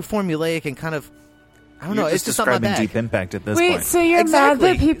know, it's so formulaic and kind of, I don't know, it's just not my bag. Deep Impact at this point. point. So you're mad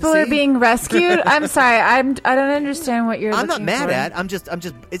that people are being rescued? I'm sorry, I don't understand what you're I'm not looking mad for. at, I'm just,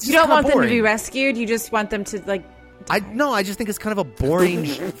 it's you just don't want boring. them to be rescued, you just want them to, I just think it's kind of a boring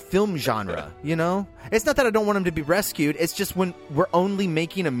film genre, It's not that I don't want them to be rescued, it's just when we're only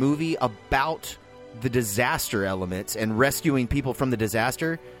making a movie about the disaster elements and rescuing people from the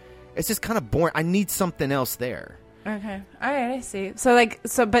disaster, it's just kind of boring. I need something else there. Okay. All right, I see.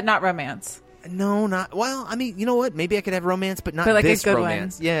 So, but not romance. No, not... Well, I mean, you know what? Maybe I could have romance, but not this a good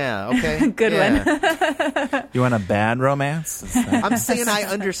romance. one. Yeah, okay. Good one. You want a bad romance? I'm saying I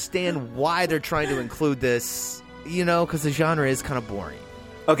understand why they're trying to include this because the genre is kind of boring.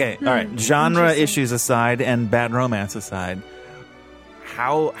 Okay, all right. Genre issues aside and bad romance aside,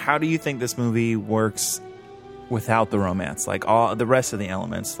 how do you think this movie works without the romance? Like all the rest of the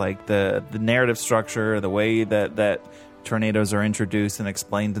elements, like the narrative structure, the way that tornadoes are introduced and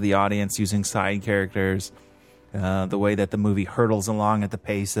explained to the audience using side characters, the way that the movie hurtles along at the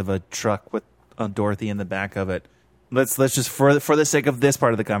pace of a truck with Dorothy in the back of it. Let's just for the sake of this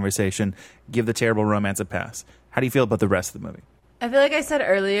part of the conversation, give the terrible romance a pass. How do you feel about the rest of the movie? I feel like I said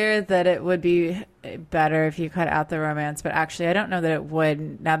earlier that it would be better if you cut out the romance, but actually I don't know that it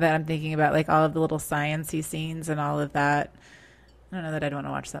would. Now that I'm thinking about like all of the little science-y scenes and all of that, I don't know that I'd want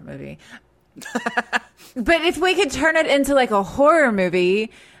to watch that movie. But if we could turn it into like a horror movie,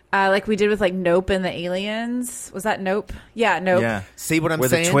 like we did with like Nope and the Aliens. Was that Nope? Yeah, Nope. Yeah. See what I'm Where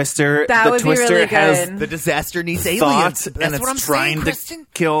saying? the Twister, That the would be Twister really has good. The disaster needs aliens. thoughts, That's and what I'm it's trying saying, to Kristen.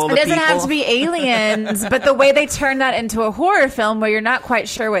 kill the It doesn't people. have to be aliens, but the way they turn that into a horror film where you're not quite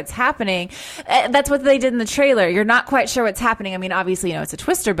sure what's happening, that's what they did in the trailer. You're not quite sure what's happening. I mean, obviously, it's a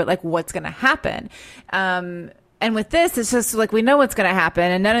twister, but like what's going to happen? And with this, it's just like we know what's going to happen,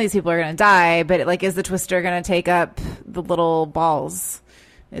 and none of these people are going to die, but like, is the twister going to take up the little balls?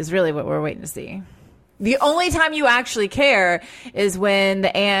 Is really what we're waiting to see. The only time you actually care is when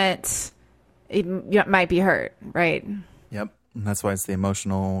the aunt might be hurt, right? Yep. And that's why it's the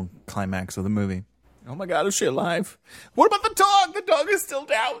emotional climax of the movie. Oh my God, is she alive? What about the dog? The dog is still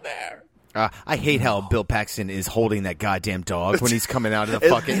down there. I hate how Bill Paxton is holding that goddamn dog when he's coming out of the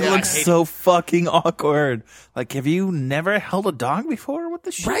fucking... It looks so fucking awkward. Like, have you never held a dog before? What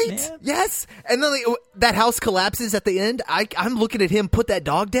the shit, Right? man? Yes. And then that house collapses at the end. I'm looking at him put that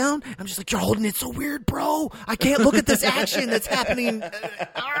dog down. I'm just like, you're holding it so weird, bro. I can't look at this action that's happening.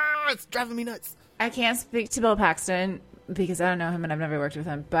 It's driving me nuts. I can't speak to Bill Paxton because I don't know him and I've never worked with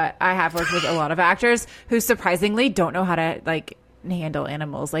him, but I have worked with a lot of actors who surprisingly don't know how to like handle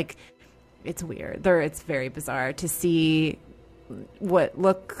animals. Like, it's weird. It's very bizarre to see what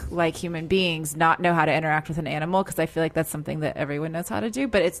look like human beings not know how to interact with an animal, because I feel like that's something that everyone knows how to do,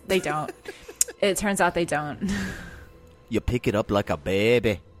 but they don't. It turns out they don't. You pick it up like a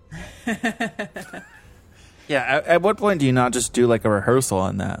baby. Yeah, at what point do you not just do like a rehearsal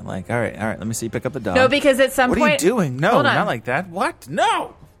on that? Like, all right, let me see you pick up the dog. No, because at some what point... are you doing? No, Hold on. not like that. What?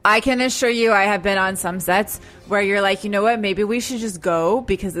 No! I can assure you I have been on some sets where you're like, you know what, maybe we should just go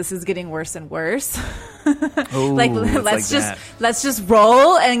because this is getting worse and worse. Ooh, like let's just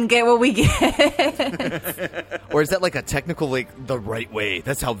roll and get what we get. Or is that like a technical, like the right way?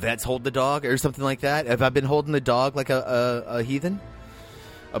 That's how vets hold the dog or something like that? Have I been holding the dog like a heathen?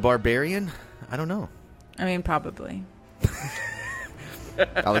 A barbarian? I don't know. I mean, probably.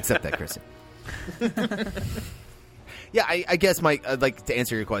 I'll accept that, Kristen. Yeah, I guess, Mike, like to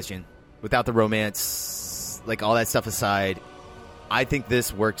answer your question, without the romance, like all that stuff aside, I think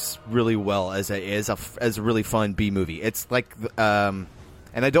this works really well as a really fun B movie. It's like, and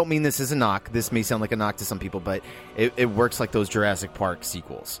I don't mean this as a knock. This may sound like a knock to some people, but it works like those Jurassic Park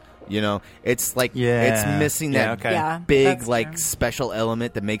sequels. It's like it's missing that big like special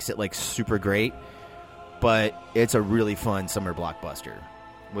element that makes it like super great, but it's a really fun summer blockbuster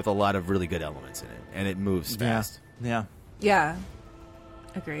with a lot of really good elements in it, and it moves fast. Yeah.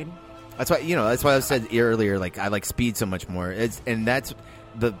 Agreed. That's why I said earlier, like I like speed so much more. And that's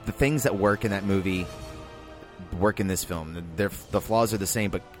the things that work in that movie work in this film. The flaws are the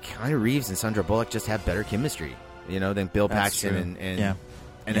same, but Keanu Reeves and Sandra Bullock just have better chemistry, than Bill Paxton and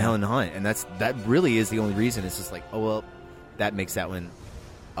Helen Hunt. And that really is the only reason. It's just like, oh well, that makes that one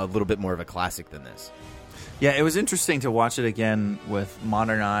a little bit more of a classic than this. Yeah, it was interesting to watch it again with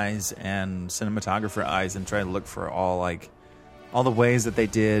modern eyes and cinematographer eyes and try to look for all the ways that they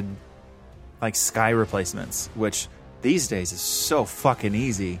did like sky replacements, which these days is so fucking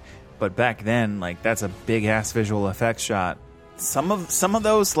easy, but back then, like, that's a big ass visual effects shot. Some of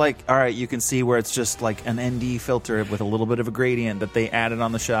those, like, all right, you can see where it's just like an ND filter with a little bit of a gradient that they added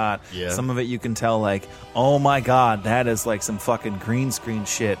on the shot. Yeah. Some of it you can tell, like, oh my god, that is like some fucking green screen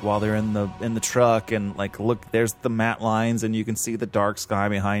shit while they're in the truck, and like, look, there's the matte lines and you can see the dark sky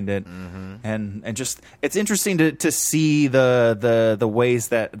behind it. Mm-hmm. And just it's interesting to see the ways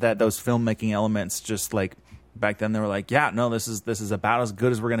that those filmmaking elements just like back then they were like, yeah, no, this is about as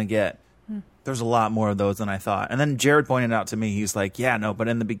good as we're gonna get. There's a lot more of those than I thought. And then Jared pointed out to me, he's like, yeah, no, but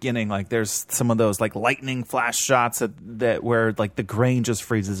in the beginning, like, there's some of those, like, lightning flash shots that where, like, the grain just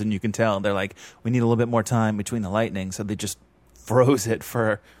freezes and you can tell. They're like, we need a little bit more time between the lightning. So they just froze it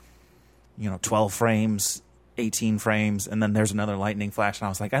for, 12 frames, 18 frames, and then there's another lightning flash. And I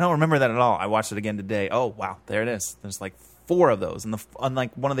was like, I don't remember that at all. I watched it again today. Oh, wow, there it is. There's, like, 4 of those on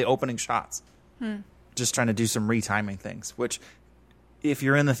like one of the opening shots. just trying to do some retiming things, which if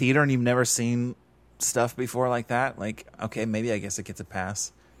you're in the theater and you've never seen stuff before like that, like, okay, maybe I guess it gets a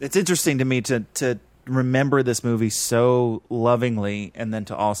pass. It's interesting to me to remember this movie so lovingly and then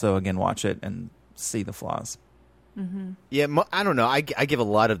to also, again, watch it and see the flaws. Mm-hmm. Yeah, I don't know. I give a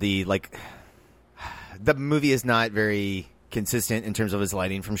lot of the, like, the movie is not very consistent in terms of its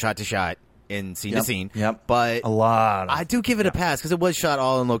lighting from shot to shot and scene to scene. Yep. But a lot. I do give it a pass because it was shot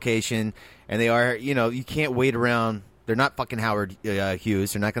all in location, and they are, you can't wait around. They're not fucking Howard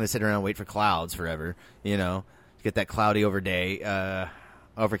Hughes. They're not going to sit around and wait for clouds forever, get that cloudy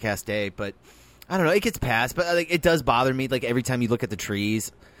overcast day. But I don't know. It gets passed, but like it does bother me. Like every time you look at the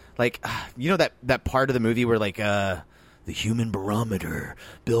trees, like that part of the movie where like the human barometer,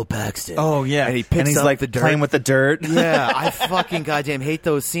 Bill Paxton. Oh yeah, and he's like the dirt. playing with the dirt. Yeah, I fucking goddamn hate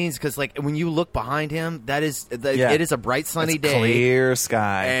those scenes because like when you look behind him, it is a bright sunny day, clear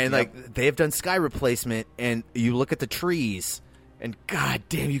sky, and like they have done sky replacement, and you look at the trees. And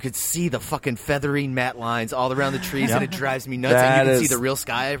goddamn, you could see the fucking feathery matte lines all around the trees, and it drives me nuts. And you can see the real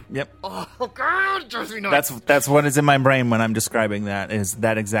sky. Yep. Oh god, it drives me nuts. That's what is in my brain when I'm describing that, is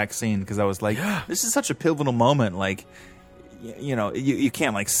that exact scene, because I was like, this is such a pivotal moment. Like, you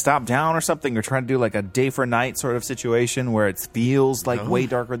can't like stop down or something, or try to do like a day for night sort of situation where it feels like way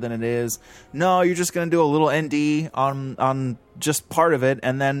darker than it is. No, you're just gonna do a little ND on just part of it,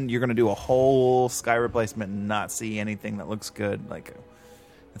 and then you're gonna do a whole sky replacement and not see anything that looks good. Like,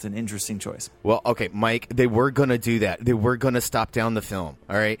 that's an interesting choice. Well, okay, Mike, they were gonna do that. They were gonna stop down the film.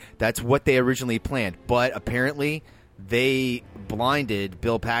 All right, that's what they originally planned, but apparently they blinded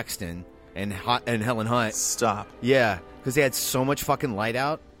Bill Paxton and Helen Hunt. Stop. Yeah. Because they had so much fucking light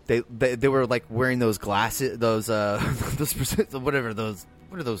out, they were like wearing those glasses, those what are those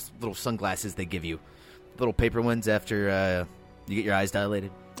little sunglasses they give you, little paper ones after you get your eyes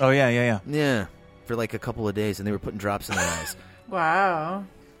dilated. Oh yeah, for like a couple of days, and they were putting drops in their eyes. Wow.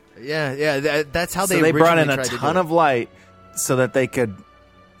 Yeah, that's how they brought in a ton of light so that they could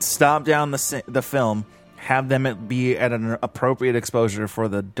stop down the film, have them be at an appropriate exposure for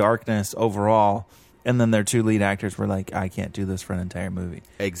the darkness overall. And then their two lead actors were like, I can't do this for an entire movie.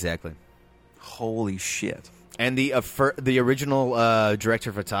 Exactly. Holy shit. And the original director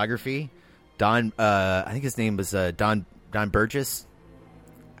of photography, Don, I think his name was Don Burgess.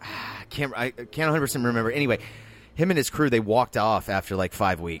 I can't 100% remember. Anyway, him and his crew, they walked off after like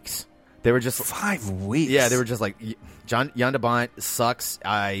 5 weeks. They were just 5 weeks. Yeah, they were just like, Jan de Bont sucks.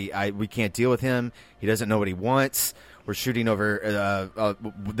 We can't deal with him. He doesn't know what he wants. We're shooting over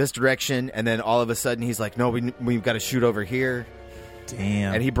this direction, and then all of a sudden he's like, no, we've got to shoot over here.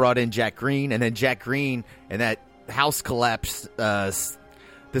 Damn. And he brought in Jack Green, and then Jack Green and that house collapse, the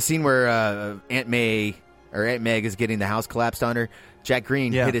scene where Aunt Meg is getting the house collapsed on her, Jack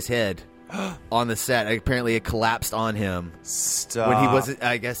Green hit his head on the set. Apparently it collapsed on him. Stop. When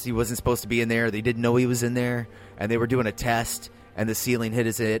I guess he wasn't supposed to be in there. They didn't know he was in there, and they were doing a test. And the ceiling hit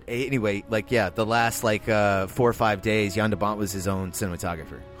his head. Anyway, the last 4 or 5 days, Jan de Bont was his own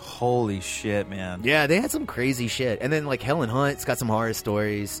cinematographer. Holy shit, man. Yeah, they had some crazy shit. And then Helen Hunt's got some horror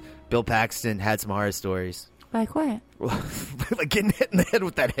stories. Bill Paxton had some horror stories. Like what? Like getting hit in the head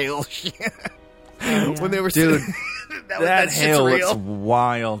with that hail shit. Yeah. When they were dude, that hail real. looks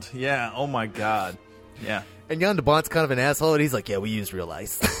wild. Yeah. Oh my god. Yeah. And Jan de Bont's kind of an asshole, and he's like, "Yeah, we use real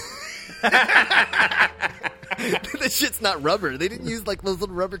ice." That shit's not rubber. They didn't use those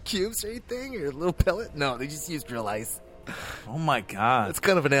little rubber cubes or anything, or a little pellet. No, they just used real ice. Oh my god. It's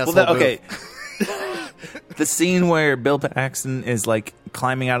kind of an asshole. Well, okay. The scene where Bill Paxton is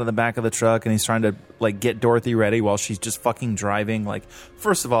climbing out of the back of the truck and he's trying to get Dorothy ready while she's just fucking driving.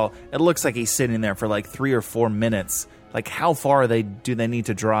 First of all, it looks like he's sitting there for 3 or 4 minutes. How far do they need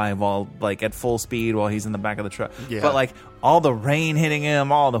to drive while at full speed while he's in the back of the truck? Yeah. But all the rain hitting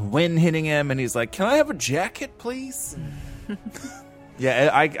him, all the wind hitting him, and he's like, "Can I have a jacket, please?"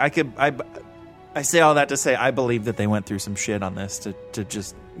 Yeah, I say all that to say I believe that they went through some shit on this to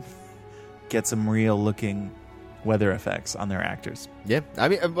just get some real looking weather effects on their actors. Yeah, I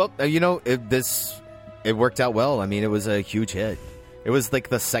mean, it worked out well. I mean, it was a huge hit. It was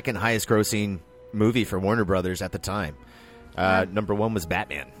the second highest grossing movie for Warner Brothers at the time. Number one was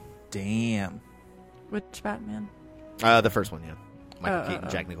Batman. Damn. Which Batman? The first one, yeah. Michael Keaton,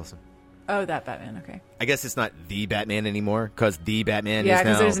 Jack Nicholson. Oh, that Batman, okay. I guess it's not the Batman anymore, because the Batman is now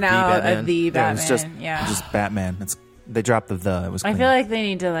because there's now the Batman. The Batman, it's just Batman. They dropped the. It was clean. I feel like they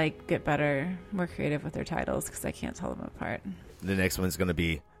need to get better, more creative with their titles, because I can't tell them apart. The next one's going to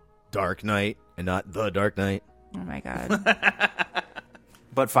be Dark Knight, and not The Dark Knight. Oh my god.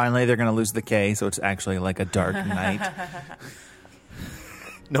 But finally, they're going to lose the K, so it's actually a Dark Knight.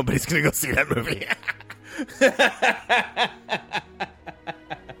 Nobody's going to go see that movie.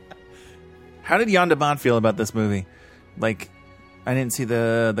 How did Jan de Bont feel about this movie? Like, I didn't see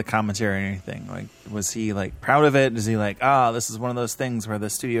the commentary or anything. Like, was he like proud of it? Is he like, this is one of those things where the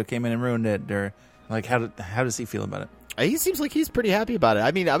studio came in and ruined it? Or like, how does he feel about it? He seems like he's pretty happy about it.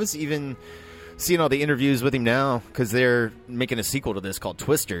 I mean, I was even seeing all the interviews with him now because they're making a sequel to this called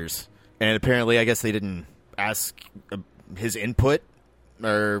Twisters, and apparently, I guess they didn't ask his input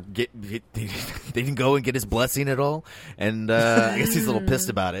or they didn't go and get his blessing at all, and I guess he's a little pissed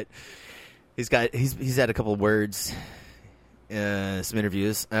about it. He's had a couple of words, some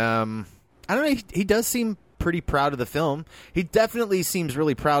interviews. I don't know. He does seem pretty proud of the film. He definitely seems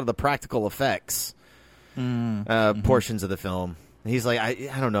really proud of the practical effects portions of the film. He's like,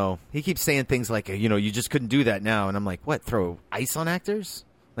 I don't know. He keeps saying things like, you just couldn't do that now. And I'm like, what? Throw ice on actors?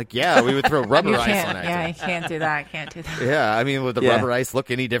 Like, yeah, we would throw rubber ice on actors. Yeah, you can't do that. Yeah, I mean, would the rubber ice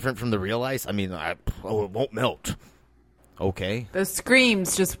look any different from the real ice? I mean, it won't melt. Okay. Those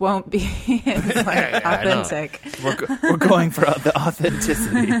screams just won't be authentic. We're going for the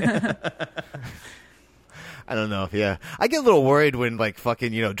authenticity. I don't know. Yeah. I get a little worried when like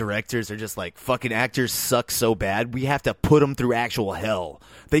fucking, directors are just like fucking actors suck so bad. We have to put them through actual hell.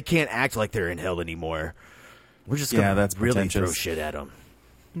 They can't act like they're in hell anymore. We're just going to really throw shit at them.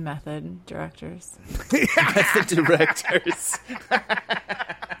 Method directors. Method directors.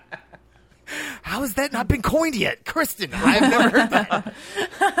 How has that not been coined yet? Kristen, I've never heard that.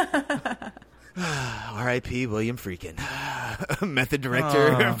 R.I.P. William Friedkin. Method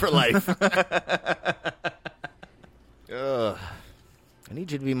director for life. I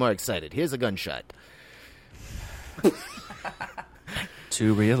need you to be more excited. Here's a gunshot.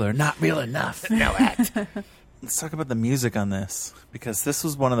 Too real or not real enough. Now act. Let's talk about the music on this, because this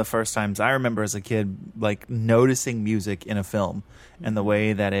was one of the first times I remember as a kid, like, noticing music in a film and the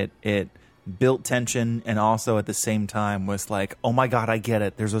way that it built tension, and also at the same time was like, oh my God, I get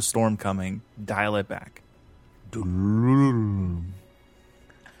it. There's a storm coming. Dial it back.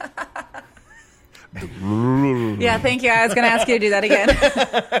 Yeah, thank you. I was going to ask you to do that again.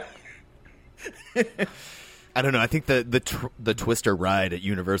 I don't know. I think the Twister ride at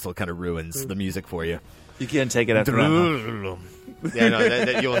Universal kind of ruins the music for you. You can't take it after that. Yeah, no,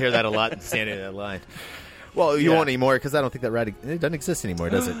 you'll hear that a lot standing in that line. Well, you won't anymore because I don't think that ride doesn't exist anymore,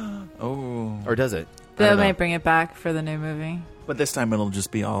 does it? Oh. Or does it? They might bring it back for the new movie. But this time it'll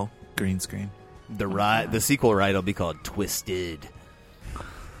just be all green screen. The sequel ride will be called Twisted.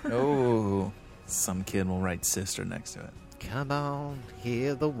 Oh. Some kid will write Sister next to it. Come on,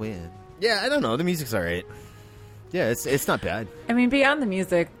 hear the wind. Yeah, I don't know. The music's all right. Yeah, it's not bad. I mean, beyond the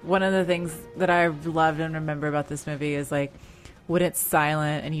music, one of the things that I loved and remember about this movie is like when it's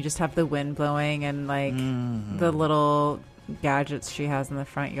silent and you just have the wind blowing and like the little gadgets she has in the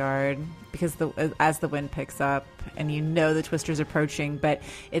front yard, because as the wind picks up and the Twister's approaching, but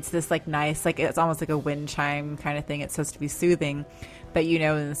it's this like nice, like it's almost like a wind chime kind of thing. It's supposed to be soothing, but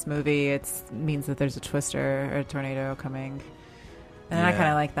in this movie it means that there's a Twister or a tornado coming, and I kind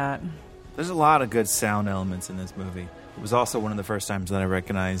of like that. There's a lot of good sound elements in this movie. It was also one of the first times that I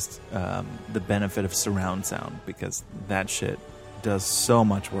recognized the benefit of surround sound, because that shit does so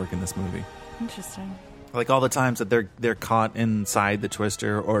much work in this movie. Interesting. Like all the times that they're caught inside the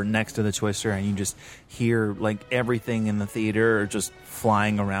Twister or next to the Twister, and you just hear like everything in the theater just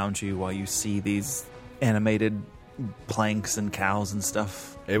flying around you while you see these animated planks and cows and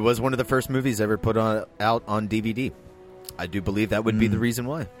stuff. It was one of the first movies ever put out on DVD. I do believe that would be the reason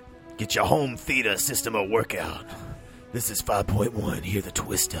why. Get your home theater system a workout. This is 5.1. Hear the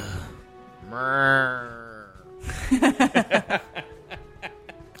Twister.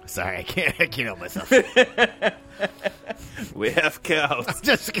 Sorry, I can't help myself. We have cows. I'm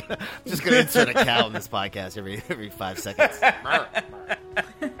just gonna insert a cow in this podcast every 5 seconds.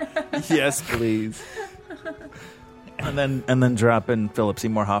 Yes, please. And then drop in Philip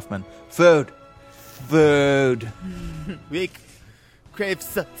Seymour Hoffman. Food. We crave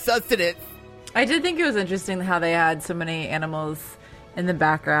sustenance. I did think it was interesting how they had so many animals in the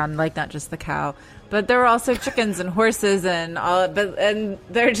background, like not just the cow, but there were also chickens and horses and all. And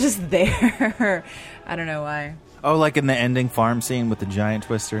they're just there. I don't know why. Oh, like in the ending farm scene with the giant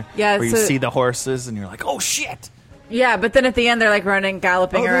Twister, yeah, where you see the horses and you're like, oh shit. Yeah, but then at the end they're like running,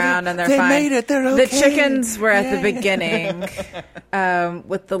 galloping around, and they're fine. They made it. They're okay. The chickens were at the beginning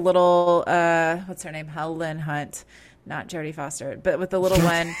with the little what's her name, Helen Hunt, not Jodie Foster, but with the little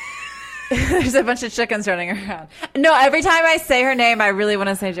one. There's a bunch of chickens running around. No, every time I say her name, I really want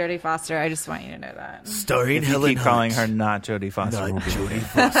to say Jodie Foster. I just want you to know that. Starring Helen Hunt. Keep calling her not Jodie Foster. Not Jodie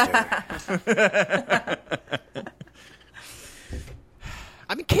Foster.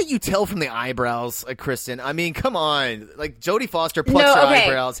 I mean, can't you tell from the eyebrows, Kristen? I mean, come on. Like, Jodie Foster plucks her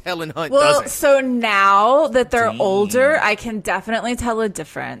eyebrows. Helen Hunt doesn't. So now that they're older, I can definitely tell a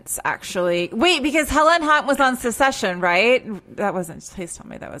difference, actually. Wait, because Helen Hunt was on Succession, right? Please tell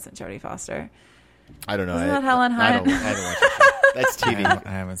me that wasn't Jodie Foster. I don't know. Isn't that Helen Hunt? I haven't watched it. That's TV.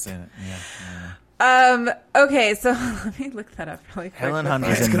 I haven't seen it. Yeah. Okay, so let me look that up really quick. Helen Hunt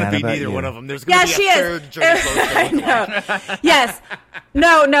It's isn't going to mad be about neither you. one of them. There's going to be a third Jodie Foster. I know. Yes.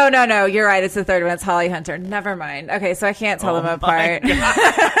 No. You're right. It's the third one. It's Holly Hunter. Never mind. Okay, so I can't tell them apart.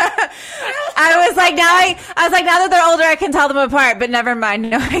 I was like, now that they're older, I can tell them apart. But never mind.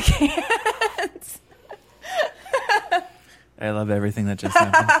 No, I can't. I love everything that just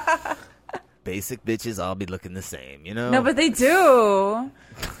happened. Basic bitches all be looking the same, you know? No, but they do.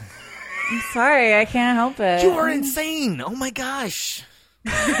 I'm sorry. I can't help it. You are insane. Oh, my gosh.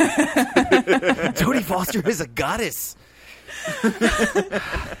 Jodie Foster is a goddess.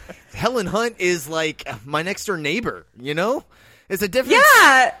 Helen Hunt is like my next door neighbor, you know? It's a difference.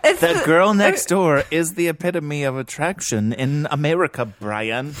 Yeah. That girl next door is the epitome of attraction in America,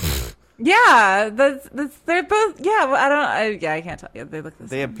 Brian. Yeah, they're both. Yeah, well, I can't tell you. They look the same.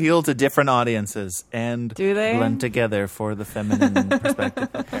 They appeal to different audiences and Do they? blend together for the feminine perspective,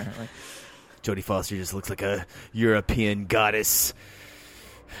 apparently. Jodie Foster just looks like a European goddess.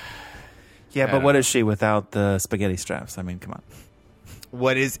 Yeah, but what is she without the spaghetti straps? I mean, come on.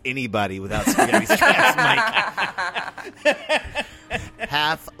 What is anybody without spaghetti straps, Mike?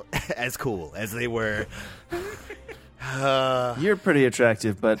 Half as cool as they were. You're pretty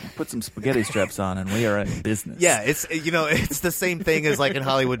attractive, but put some spaghetti straps on and we are in business. Yeah, it's the same thing as like in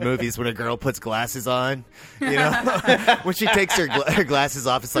Hollywood movies when a girl puts glasses on. You know, when she takes her glasses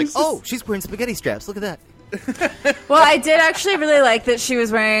off, it's like, oh, she's wearing spaghetti straps. Look at that. Well, I did actually really like that she was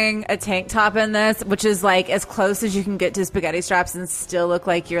wearing a tank top in this, which is like as close as you can get to spaghetti straps and still look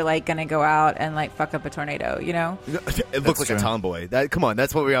like you're like gonna go out and like fuck up a tornado, you know? It looks like true. a tomboy. Come on,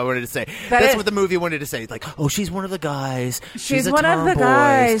 that's what we all wanted to say. But That's what the movie wanted to say. Like, oh, she's one of the guys. She's a one of the tomboy.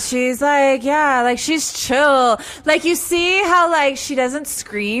 guys. She's like, yeah, like she's chill. Like you see how like she doesn't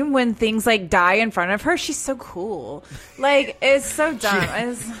scream when things like die in front of her. She's so cool. Like it's so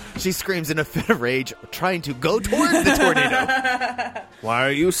dumb. She screams in a fit of rage, trying to go toward the tornado. Why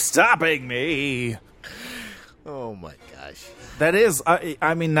are you stopping me? Oh my gosh. That is,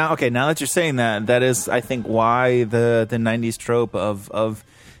 I mean, now that you're saying that is, I think, why the 90s trope of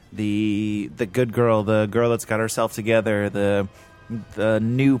the good girl, the girl that's got herself together, the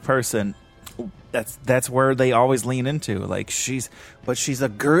new person, that's where they always lean into. Like she's a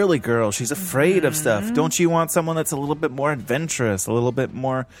girly girl. She's afraid of stuff. Don't you want someone that's a little bit more adventurous, a little bit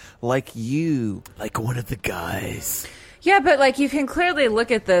more like you? Like one of the guys. Yeah, but like you can clearly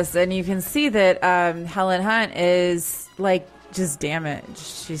look at this and you can see that Helen Hunt is like just damaged.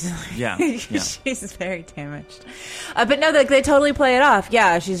 She's she's very damaged. But no, like they totally play it off.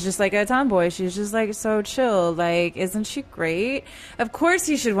 Yeah, she's just like a tomboy. She's just like so chill. Like, isn't she great? Of course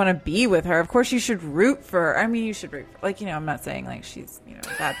you should want to be with her. Of course you should root for her. I mean, you should root for, like, you know, I'm not saying like she's, you know,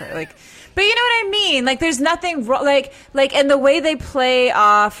 bad for like, but you know what I mean? Like there's nothing wrong. Like and the way they play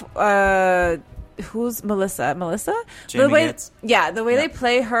off who's Melissa? Jamie the way, Hitz. yeah, the way they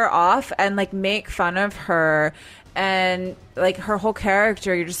play her off and like make fun of her and like her whole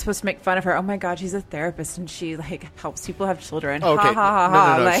character, you're just supposed to make fun of her. Oh my god, she's a therapist and she like helps people have children. Okay, ha ha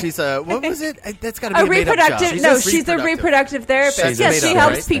ha. No. Like, She's what was it? That's got to be a a made-up job. reproductive. No, she's a reproductive therapist. She's a Yes, she made-up,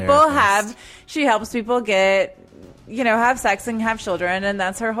 helps right? people Therapist. she helps people get, you know, have sex and have children, and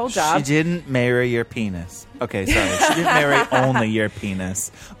that's her whole job. She didn't marry your penis. Okay, sorry. She didn't marry only your penis.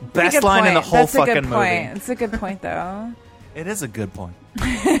 That's a Best good line in the point. whole That's a fucking good point. movie. It's a good point, though. It is a good point.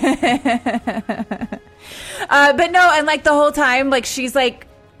 But no, and like the whole time, like she's like,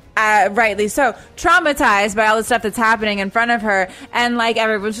 rightly so, traumatized by all the stuff that's happening in front of her, and like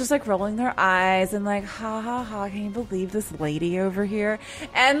everyone's just like rolling their eyes and like, ha ha ha, can you believe this lady over here?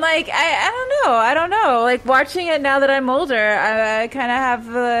 And like I don't know, like watching it now that I'm older, I kind of have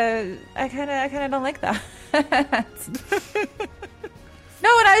I kind of don't like that. No,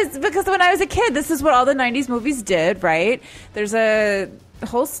 because when I was a kid, this is what all the 90s movies did, right? There's a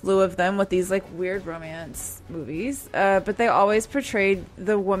whole slew of them with these like weird romance movies, but they always portrayed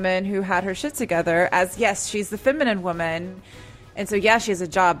the woman who had her shit together as, yes, she's the feminine woman, and so yeah, she has a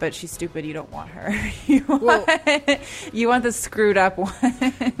job, but she's stupid. You don't want her. You want the screwed up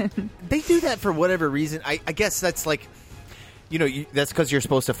one. They do that for whatever reason. I guess that's like, you know, that's because you're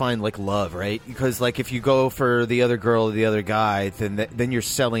supposed to find like love, right? Because like if you go for the other girl or the other guy, then you're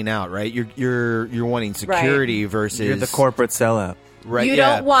selling out, right? You're wanting security versus You're the corporate sellout. Right? You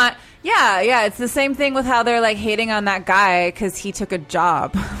don't want Yeah, it's the same thing with how they're like hating on that guy because he took a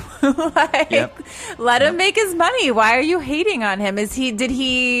job. Let him make his money. Why are you hating on him? Did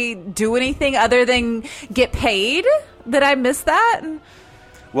he do anything other than get paid? Did I miss that?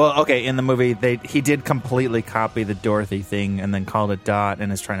 Well, okay, in the movie, he did completely copy the Dorothy thing and then called it Dot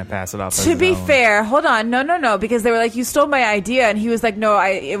and is trying to pass it off as To be his own. fair, hold on. No, because they were like, you stole my idea. And he was like, no,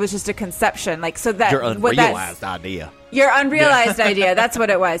 it was just a conception. Like, so that... Your unrealized idea. Your unrealized idea. That's what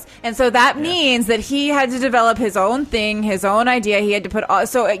it was. And so that means that he had to develop his own thing, his own idea. He had to put all...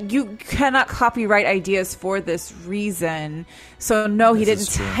 So you cannot copyright ideas for this reason. So no, he didn't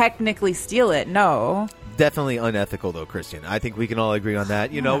technically steal it. No. Definitely unethical, though, Christian. I think we can all agree on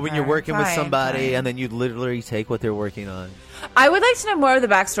that. You know, when you're working with somebody and then you literally take what they're working on. I would like to know more of the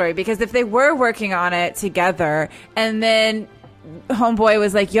backstory, because if they were working on it together and then homeboy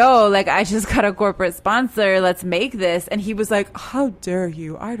was like, yo, like, I just got a corporate sponsor, let's make this, and he was like, how dare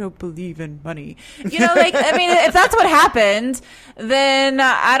you, I don't believe in money, you know, like, I mean, if that's what happened, then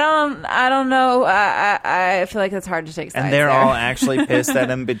I don't know, I feel like that's hard to take sides. And they're there. all actually pissed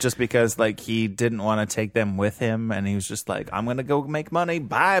at him just because like he didn't want to take them with him, and he was just like, I'm gonna go make money,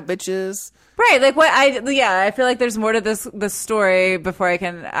 bye bitches. Right, like I feel like there's more to this story before I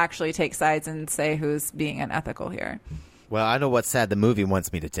can actually take sides and say who's being unethical here. Well, I know what side the movie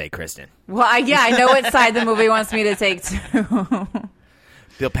wants me to take, Kristen. Well, I know what side the movie wants me to take, too.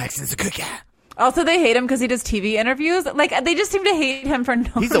 Bill Paxton's a good guy. Also, they hate him because he does TV interviews. Like, they just seem to hate him for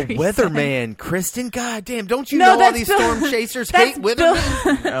no reason. He's a weatherman, Kristen. God damn, don't you know all these storm chasers hate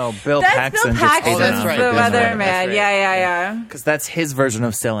weathermen? Bill Paxton. That's right. The weatherman. Yeah. Because that's his version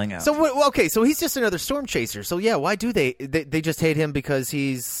of selling out. So, okay, so he's just another storm chaser. So, yeah, why do they just hate him because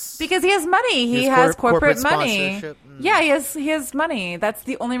he's... Because he has money. He has corporate money. Sponsorship. Yeah, he has money. That's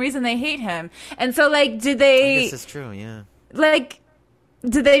the only reason they hate him. And so, like, did they... I guess it's true, yeah. Like...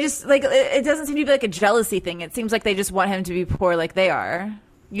 Did they just, like, it doesn't seem to be like a jealousy thing. It seems like they just want him to be poor like they are.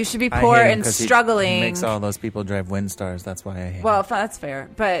 You should be poor and struggling. He makes all those people drive Winstars. That's why I hate him. Well, that's fair.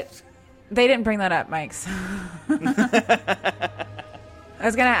 But they didn't bring that up, Mike's. I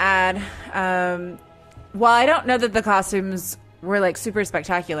was going to add, while I don't know that the costumes were, like, super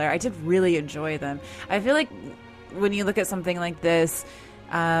spectacular, I did really enjoy them. I feel like when you look at something like this,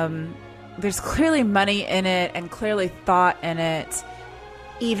 there's clearly money in it and clearly thought in it.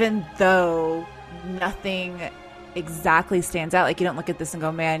 Even though nothing exactly stands out, like you don't look at this and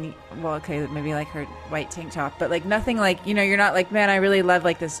go, man, well, okay, maybe like her white tank top, but like nothing like, you know, you're not like, man, I really love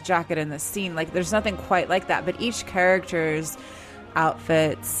like this jacket in this scene. Like there's nothing quite like that, but each character's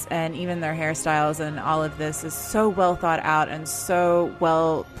outfits and even their hairstyles and all of this is so well thought out and so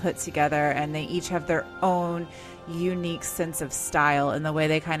well put together, and they each have their own unique sense of style, and the way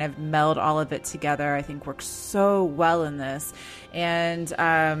they kind of meld all of it together I think works so well in this. And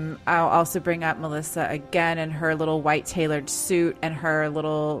I'll also bring up Melissa again in her little white tailored suit and her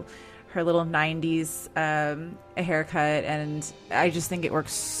little 90s haircut, and I just think it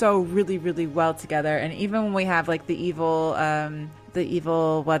works so really, really well together. And even when we have like the evil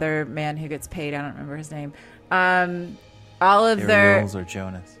weather-man who gets paid, I don't remember his name, all of Ariels or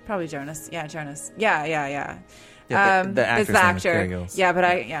Jonas, probably Jonas, yeah, the actor's it's the actor. Yeah,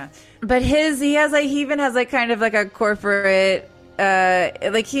 but he even has like kind of like a corporate,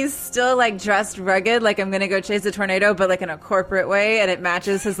 like he's still like dressed rugged, like I'm gonna go chase a tornado, but like in a corporate way, and it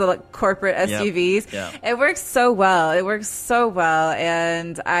matches his little corporate SUVs. Yep. It works so well,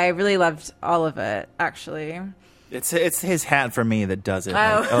 and I really loved all of it, actually. It's his hat for me that does it.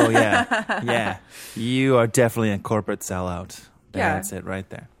 Oh yeah, you are definitely a corporate sellout. That's it right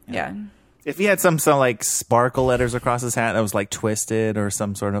there. Yeah. If he had some like sparkle letters across his hat that was like twisted or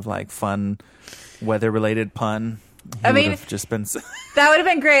some sort of like fun weather related pun, would have just been. That would have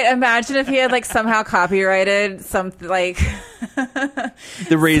been great. Imagine if he had like somehow copyrighted something like.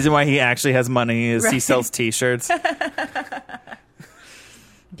 The reason why he actually has money is he sells T-shirts.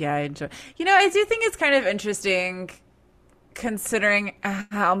 Yeah, I enjoy. You know, I do think it's kind of interesting, considering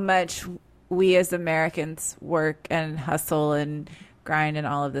how much we as Americans work and hustle and grind and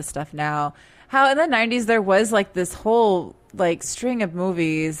all of this stuff now. How in the 90s there was like this whole like string of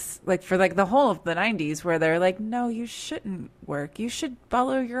movies, like for like the whole of the 90s, where they're like, no, you shouldn't work. You should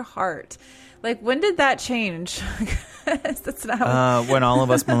follow your heart. Like, when did that change? That's not when all of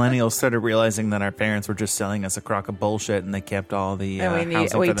us millennials started realizing that our parents were just selling us a crock of bullshit, and they kept all the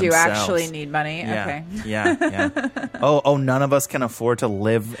housing we for do themselves. actually need money. Yeah. Okay. Yeah. Oh, none of us can afford to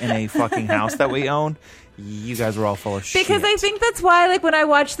live in a fucking house that we own. You guys were all full of shit. Because I think that's why, like, when I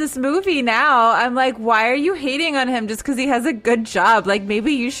watch this movie now, I'm like, why are you hating on him just because he has a good job? Like,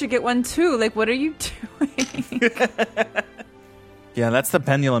 maybe you should get one too. Like, what are you doing? Yeah, that's the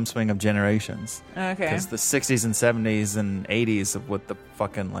pendulum swing of generations. Okay. Because the 60s and 70s and 80s of what the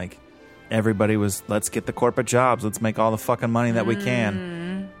fucking, like, everybody was, let's get the corporate jobs. Let's make all the fucking money that we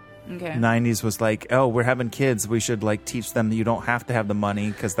can. Okay. 90s was like, oh, we're having kids. We should, like, teach them that you don't have to have the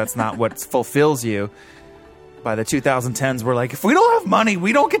money because that's not what fulfills you. By the 2010s, we're like, if we don't have money,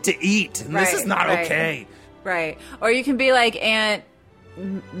 we don't get to eat. And this is not okay. Right. Or you can be like Aunt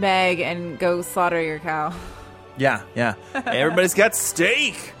Meg and go slaughter your cow. Yeah. Everybody's got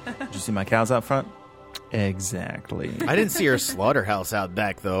steak. Did you see my cows out front? Exactly. I didn't see her slaughterhouse out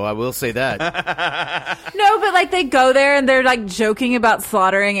back, though. I will say that. No, but like they go there and they're like joking about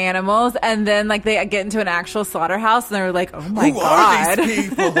slaughtering animals, and then like they get into an actual slaughterhouse and they're like, "Oh my god, are these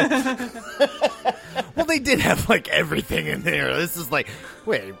people?" Well, they did have like everything in there. This is like,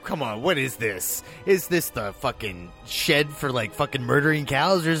 wait, come on, what is this? Is this the fucking shed for like fucking murdering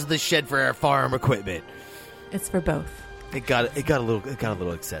cows, or is it the shed for our farm equipment? It's for both. It got a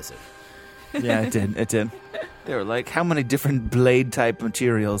little excessive. Yeah, it did. They were like, how many different blade type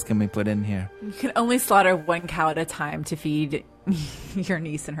materials can we put in here? You can only slaughter one cow at a time to feed your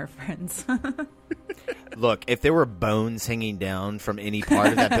niece and her friends. Look, if there were bones hanging down from any part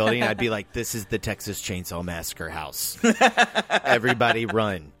of that building, I'd be like, this is the Texas Chainsaw Massacre house. Everybody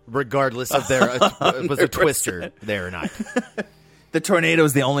run, regardless of there was a twister there or not. The tornado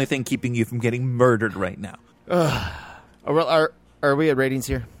is the only thing keeping you from getting murdered right now. Are we at ratings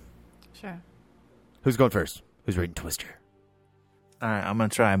here? Sure. Who's going first? Who's rating Twister? All right, I'm going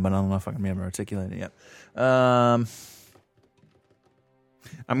to try, but I don't know if I can be able to articulate it yet. I'm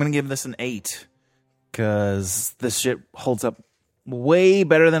going to give this an 8 because this shit holds up way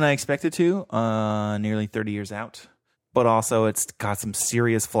better than I expected to, nearly 30 years out. But also it's got some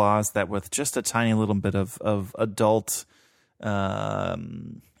serious flaws that with just a tiny little bit of adult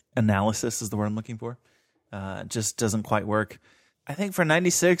analysis is the word I'm looking for. Just doesn't quite work. I think for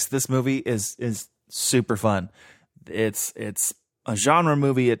 96, this movie is super fun. It's a genre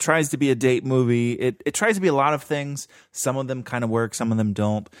movie. It tries to be a date movie. It tries to be a lot of things. Some of them kind of work. Some of them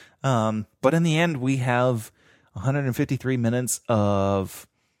don't. But in the end, we have 153 minutes of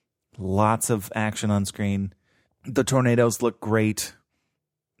lots of action on screen. The tornadoes look great.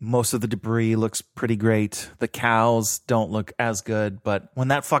 Most of the debris looks pretty great. The cows don't look as good, but when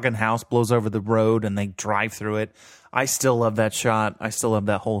that fucking house blows over the road and they drive through it, I still love that shot. I still love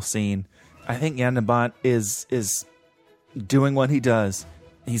that whole scene. I think Jan de Bont is doing what he does.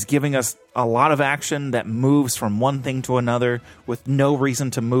 He's giving us a lot of action that moves from one thing to another with no reason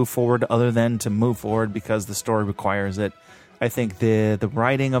to move forward other than to move forward because the story requires it. I think the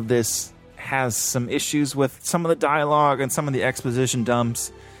writing of this has some issues with some of the dialogue and some of the exposition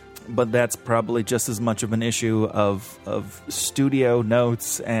dumps, but that's probably just as much of an issue of studio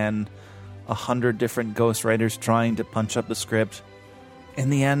notes and 100 different ghostwriters trying to punch up the script. In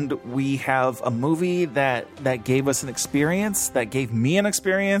the end, we have a movie that gave us an experience, that gave me an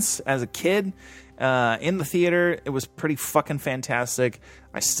experience as a kid in the theater. It was pretty fucking fantastic.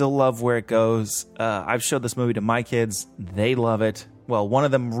 I still love where it goes. I've showed this movie to my kids. They love it. Well, one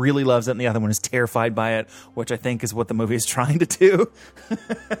of them really loves it, and the other one is terrified by it, which I think is what the movie is trying to do.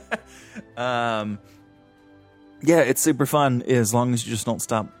 Yeah, it's super fun as long as you just don't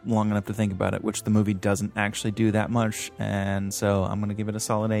stop long enough to think about it, which the movie doesn't actually do that much. And so I'm going to give it a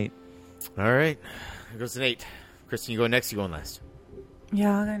solid 8. All right. Here goes an 8. Kristen, you go next, you go last.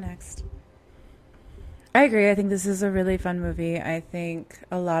 Yeah, I'll go next. I agree. I think this is a really fun movie. I think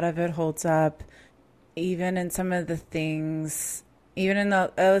a lot of it holds up, even in some of the things, even in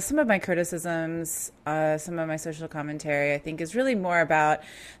the some of my criticisms, some of my social commentary, I think is really more about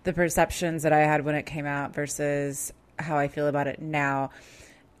the perceptions that I had when it came out versus how I feel about it now.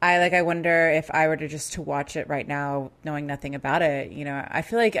 I wonder if I were to watch it right now, knowing nothing about it. You know, I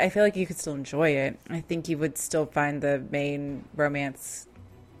feel like you could still enjoy it. I think you would still find the main romance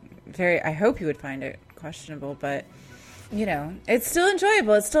I hope you would find it questionable, but you know, it's still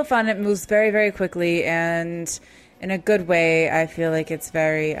enjoyable. It's still fun. It moves very, very quickly, and in a good way. I feel like it's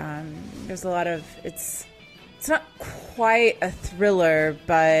very, there's a lot of, it's not quite a thriller,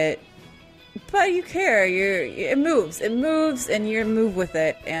 but you care. It moves and you move with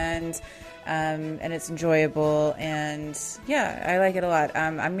it, and it's enjoyable, and yeah, I like it a lot.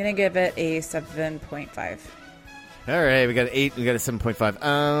 I'm going to give it a 7.5. All right, we got an 8, we got a 7.5.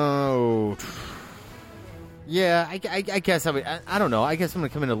 Oh, yeah, I guess I don't know. I guess I'm going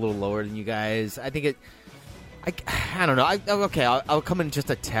to come in a little lower than you guys. I think I don't know. I'll come in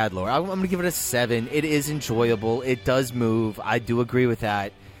just a tad lower. I'm going to give it a 7. It is enjoyable. It does move. I do agree with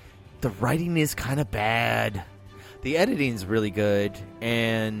that. The writing is kind of bad. The editing's really good.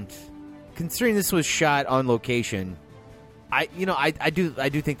 And considering this was shot on location, I do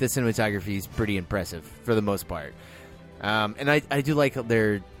think the cinematography is pretty impressive for the most part. And I do like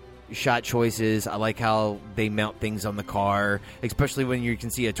their shot choices. I like how they mount things on the car, especially when you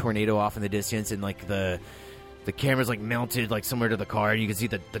can see a tornado off in the distance and like the camera's like mounted like somewhere to the car, and you can see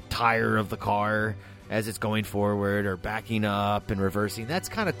the tire of the car as it's going forward or backing up and reversing. That's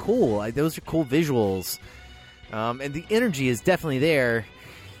kind of cool. Those are cool visuals. And the energy is definitely there.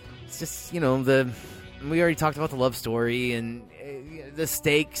 It's just, we already talked about the love story and the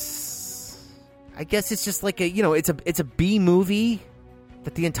stakes. I guess it's just like it's a B movie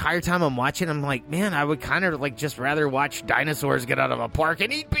that the entire time I'm watching, I'm like, man, I would kind of like just rather watch dinosaurs get out of a park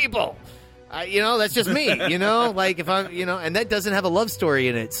and eat people. That's just me, like if I'm, and that doesn't have a love story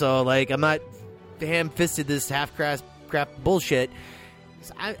in it. So like, I'm not ham-fisted this half-crap bullshit.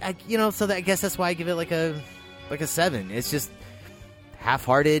 So I guess that's why I give it like a 7. It's just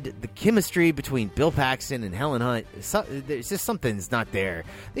half-hearted. The chemistry between Bill Paxton and Helen Hunt, there's just something's not there.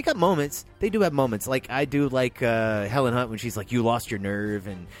 They got moments. They do have moments. Like I do like Helen Hunt when she's like, "You lost your nerve,"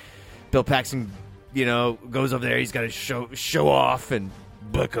 and Bill Paxton, goes over there. He's got to show off and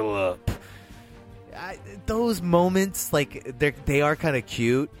buckle up. Those moments, like they are kind of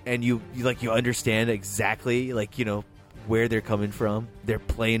cute, and you understand exactly where they're coming from. They're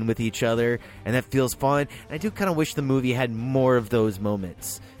playing with each other, and that feels fun. And I do kind of wish the movie had more of those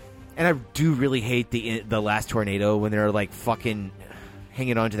moments. And I do really hate the last tornado when they're like fucking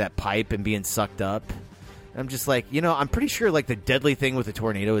hanging onto that pipe and being sucked up. I'm just like, I'm pretty sure like the deadly thing with the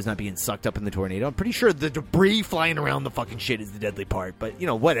tornado is not being sucked up in the tornado. I'm pretty sure the debris flying around the fucking shit is the deadly part. But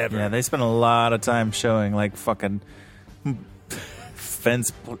whatever. Yeah, they spent a lot of time showing like fucking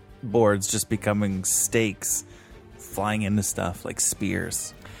fence boards just becoming stakes, flying into stuff like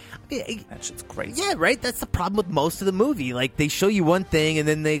spears. That shit's crazy. Yeah, right? That's the problem with most of the movie. Like, they show you one thing, and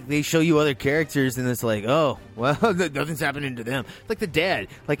then they show you other characters, and it's like, oh, well, nothing's happening to them. Like the dad.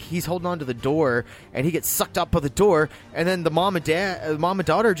 Like, he's holding on to the door, and he gets sucked up by the door, and then the mom and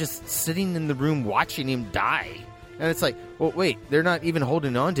daughter are just sitting in the room watching him die. And it's like, well, wait, they're not even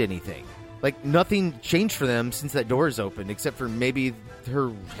holding on to anything. Like, nothing changed for them since that door is open, except for maybe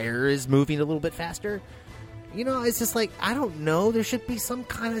her hair is moving a little bit faster. It's just like, I don't know. There should be some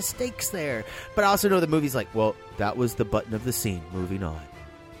kind of stakes there. But I also know the movie's like, well, that was the button of the scene. Moving on.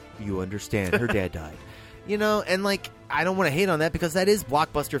 You understand. Her dad died. And like, I don't want to hate on that because that is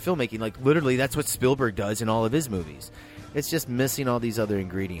blockbuster filmmaking. Like, literally, that's what Spielberg does in all of his movies. It's just missing all these other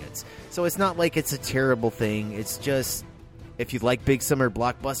ingredients. So it's not like it's a terrible thing. It's just, if you like big summer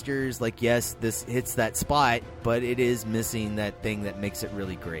blockbusters, like, yes, this hits that spot, but it is missing that thing that makes it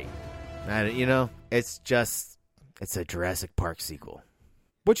really great. It's a Jurassic Park sequel,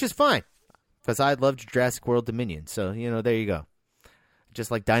 which is fine because I loved Jurassic World Dominion. So, there you go.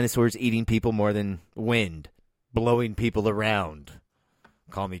 Just like dinosaurs eating people more than wind blowing people around.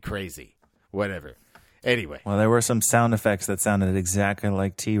 Call me crazy. Whatever. Anyway. Well, there were some sound effects that sounded exactly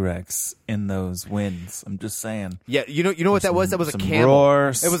like T-Rex in those winds. I'm just saying. Yeah, you know what that was? That was a camel.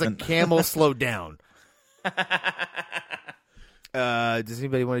 Roars it was a camel slowed down. Does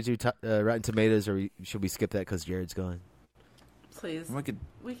anybody want to do Rotten Tomatoes, or should we skip that because Jared's gone? Please, we can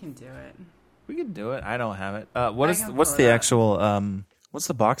do it. We can do it. I don't have it. What's the actual? What's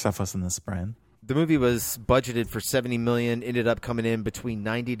the box office in this, Brian? The movie was budgeted for $70 million. Ended up coming in between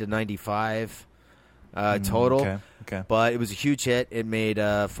 90 to 95 total. Okay. But it was a huge hit. It made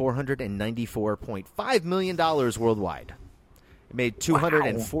 $494.5 million worldwide. It made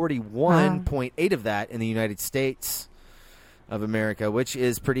 241.8 of that in the United States of America, which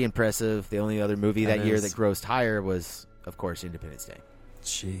is pretty impressive. The only other movie that year that grossed higher was, of course, Independence Day.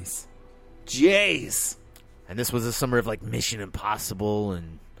 Jeez. And this was a summer of like Mission Impossible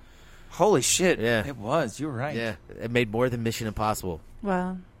and holy shit. Yeah, it was. You're right. Yeah, it made more than Mission Impossible.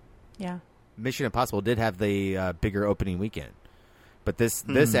 Well, yeah. Mission Impossible did have the bigger opening weekend, but this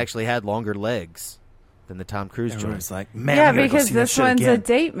actually had longer legs than the Tom Cruise joint. It's like, man, because this one's a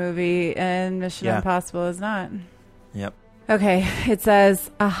date movie and Mission Impossible is not. Yep. Okay, it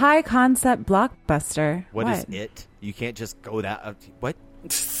says a high concept blockbuster. What is it? You can't just go that. What?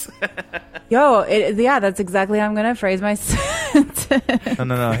 That's exactly how I'm going to phrase my sentence.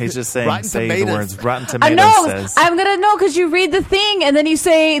 No. He's just saying Rotten say Tomatoes. the words Rotten Tomatoes says. I'm going to know because you read the thing and then you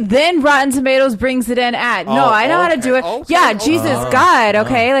say, then Rotten Tomatoes brings it in at. No, I know how to do it. Okay, yeah, Jesus, God,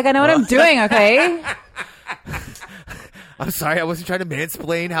 okay? Like, I know what I'm doing, okay? I'm sorry, I wasn't trying to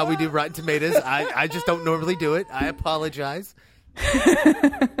mansplain how we do Rotten Tomatoes. I just don't normally do it. I apologize.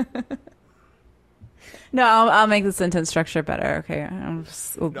 No, I'll make the sentence structure better. Okay,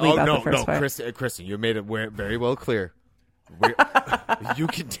 we'll leave out the first part. Kristen, you made it very well clear. You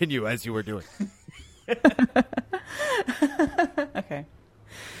continue as you were doing. Okay.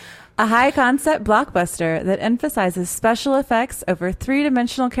 A high-concept blockbuster that emphasizes special effects over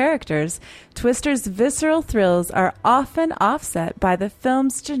three-dimensional characters, Twister's visceral thrills are often offset by the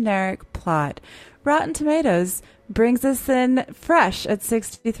film's generic plot. Rotten Tomatoes brings us in fresh at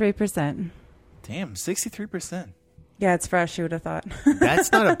 63%. Damn, 63%. Yeah, it's fresh, you would have thought.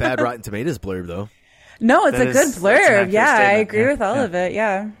 That's not a bad Rotten Tomatoes blurb, though. No, it's That a is- good that's an blurb. accurate Yeah, I statement. agree with all of it.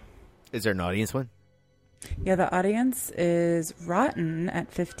 Yeah. Is there an audience one? Yeah, the audience is rotten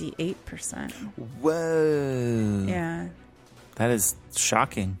at 58%. Whoa. Yeah. That is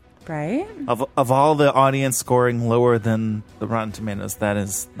shocking. Right? Of all the audience scoring lower than the Rotten Tomatoes, that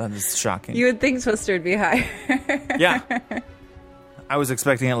is shocking. You would think Twister would be higher. Yeah. I was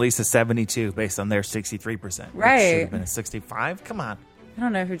expecting at least a 72 based on their 63%. Which Right. should have been a 65. Come on. I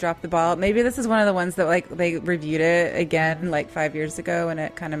don't know who dropped the ball. Maybe this is one of the ones that like they reviewed it again like 5 years ago and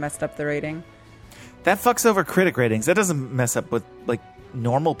it kind of messed up the rating. That fucks over critic ratings. That doesn't mess up with like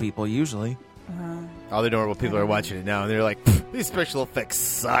normal people usually. All the normal people are watching it now, and they're like, these special effects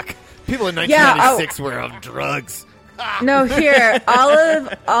suck. People in 1996 were on drugs. No, here,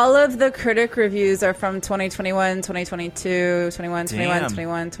 all of the critic reviews are from 2021, 2022, 21, 21, Damn.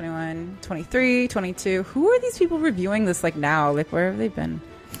 21, 21, 23, 22. Who are these people reviewing this like now? Like where have they been?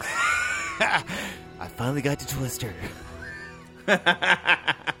 I finally got to Twister.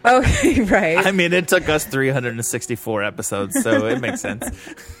 Okay, right. I mean, it took us 364 episodes, so it makes sense.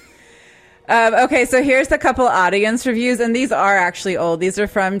 Okay, so here's a couple audience reviews, and these are actually old. These are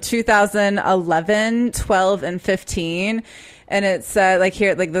from 2011, 12, and 15. And it's like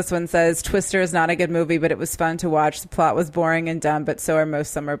here, like this one says, Twister is not a good movie, but it was fun to watch. The plot was boring and dumb, but so are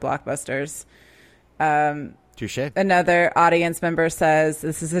most summer blockbusters. Touche. Another audience member says,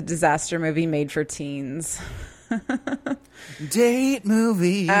 this is a disaster movie made for teens. Date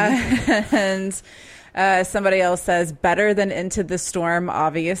movie. And somebody else says, better than Into the Storm,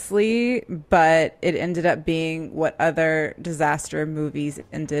 obviously, but it ended up being what other disaster movies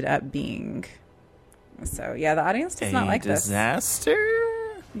ended up being. So, yeah, the audience does not like this. Disaster?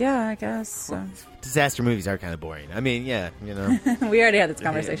 Yeah, I guess. So. Disaster movies are kind of boring. I mean, yeah, you know. We already had this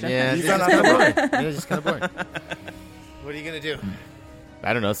conversation. Yeah, it's just kind of boring. Yeah, it's just kind of boring. What are you going to do?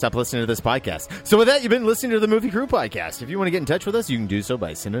 I don't know. Stop listening to this podcast. So with that, you've been listening to the Movie Crew Podcast. If you want to get in touch with us, you can do so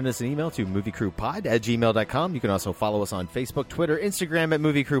by sending us an email to moviecrewpod@gmail.com. You can also follow us on Facebook, Twitter, Instagram at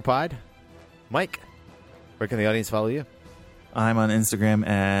Movie Crew Pod. Mike, where can the audience follow you? I'm on Instagram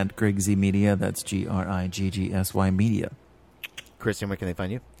at Greg Z Media. That's GRIGGSY Media. Kristen, where can they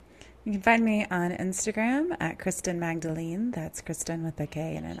find you? You can find me on Instagram at Kristen Magdalene. That's Kristen with a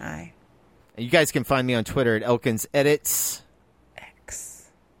K and an I. And you guys can find me on Twitter at Elkins Edits.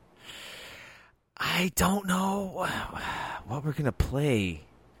 I don't know what we're going to play.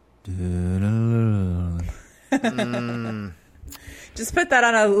 Just put that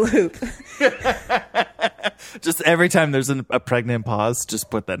on a loop. Just every time there's a pregnant pause, just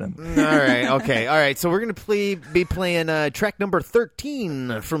put that in. All right. Okay. All right. So we're going to be playing track number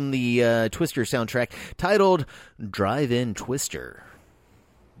 13 from the Twister soundtrack titled Drive-In Twister.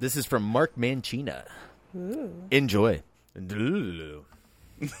 This is from Mark Mancina. Ooh. Enjoy. Ooh.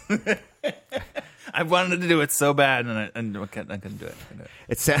 I wanted to do it so bad, and I couldn't do it.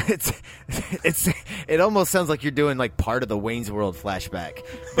 It almost sounds like you're doing like part of the Wayne's World flashback,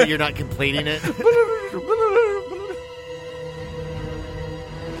 but you're not completing it.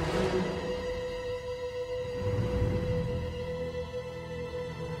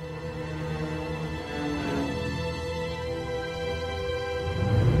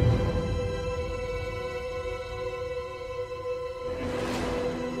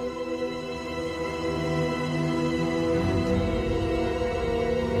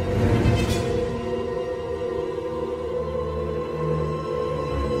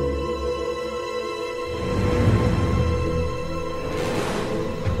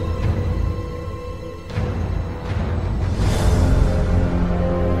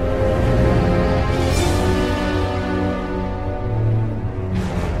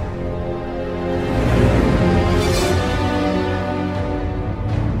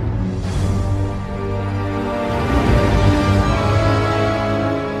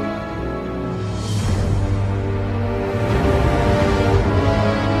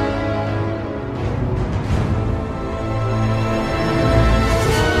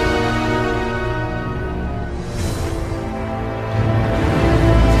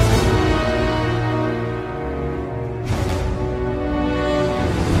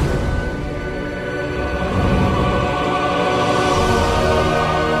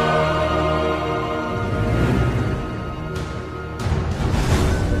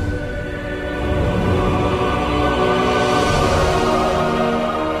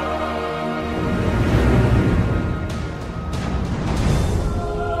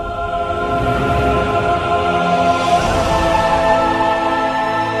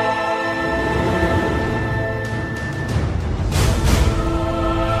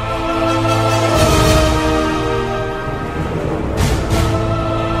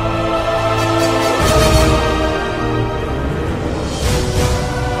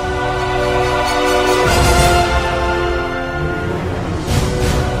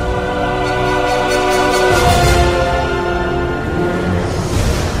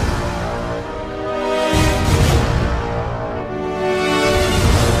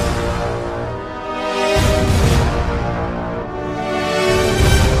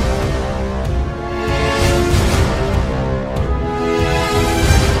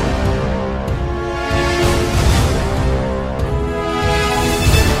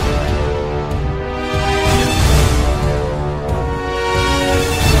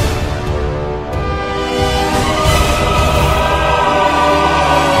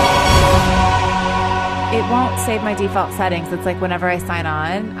 save my default settings. It's like whenever I sign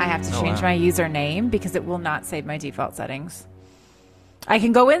on, I have to change wow. my username because it will not save my default settings. I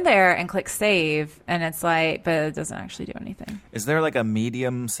can go in there and click save, and it's like, but it doesn't actually do anything. Is there like a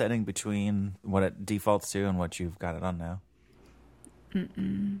medium setting between what it defaults to and what you've got it on now?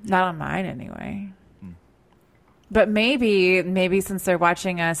 Not on mine anyway. But maybe since they're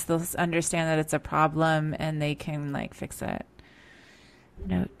watching us, they'll understand that it's a problem and they can like fix it.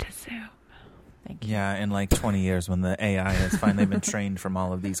 Note to Zoom. Thank you. Yeah, in like 20 years when the AI has finally been trained from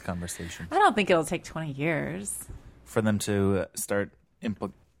all of these conversations. I don't think it'll take 20 years. For them to start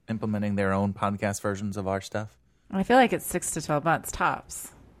implementing their own podcast versions of our stuff? I feel like it's 6 to 12 months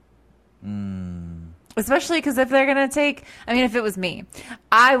tops. Especially because if they're going to take, I mean, if it was me,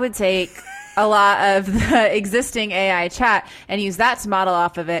 I would take a lot of the existing AI chat and use that to model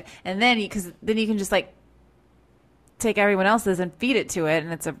off of it. And then, because then you can just like take everyone else's and feed it to it.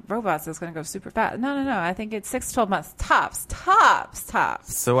 And it's a robot, so it's going to go super fast. No. I think it's 6 to 12 months tops.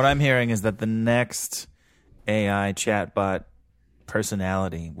 So what I'm hearing is that the next AI chatbot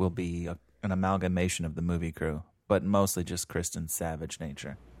personality will be an amalgamation of the movie crew, but mostly just Kristen's savage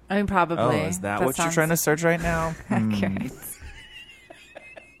nature. I mean, probably. Oh, is that what you're trying to search right now? Accurate.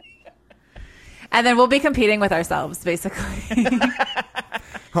 And then we'll be competing with ourselves, basically.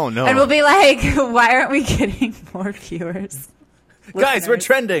 Oh, no. And we'll be like, why aren't we getting more viewers? Guys, we're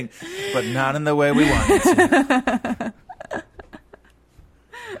trending, but not in the way we want it to.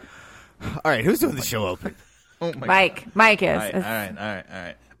 All right, who's doing the show open? Oh my Mike. God. Mike is. All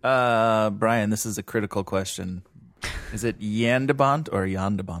right. Brian, this is a critical question. Is it Yandabont or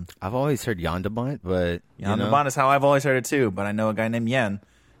Yondabont? I've always heard Yondabont, but Yondabont is how I've always heard it too. But I know a guy named Yen,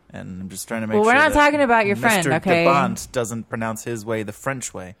 and I'm just trying to make sure. Well, we're not that talking about your friend, Mr. okay? Dabont doesn't pronounce his way the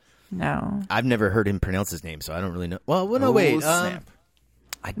French way. No, I've never heard him pronounce his name, so I don't really know. Well, no, wait. Snap.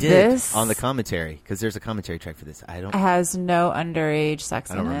 I did on the commentary because there's a commentary track for this. It has no underage sex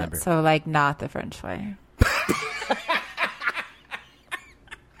in it, remember. so like not the French way.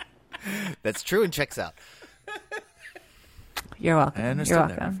 That's true and checks out. You're welcome. I understand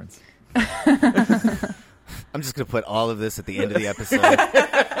You're that welcome. reference. I'm just going to put all of this at the end of the episode.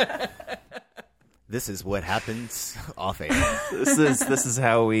 This is what happens off air. This is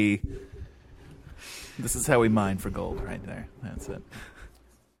how we mine for gold right there. That's it.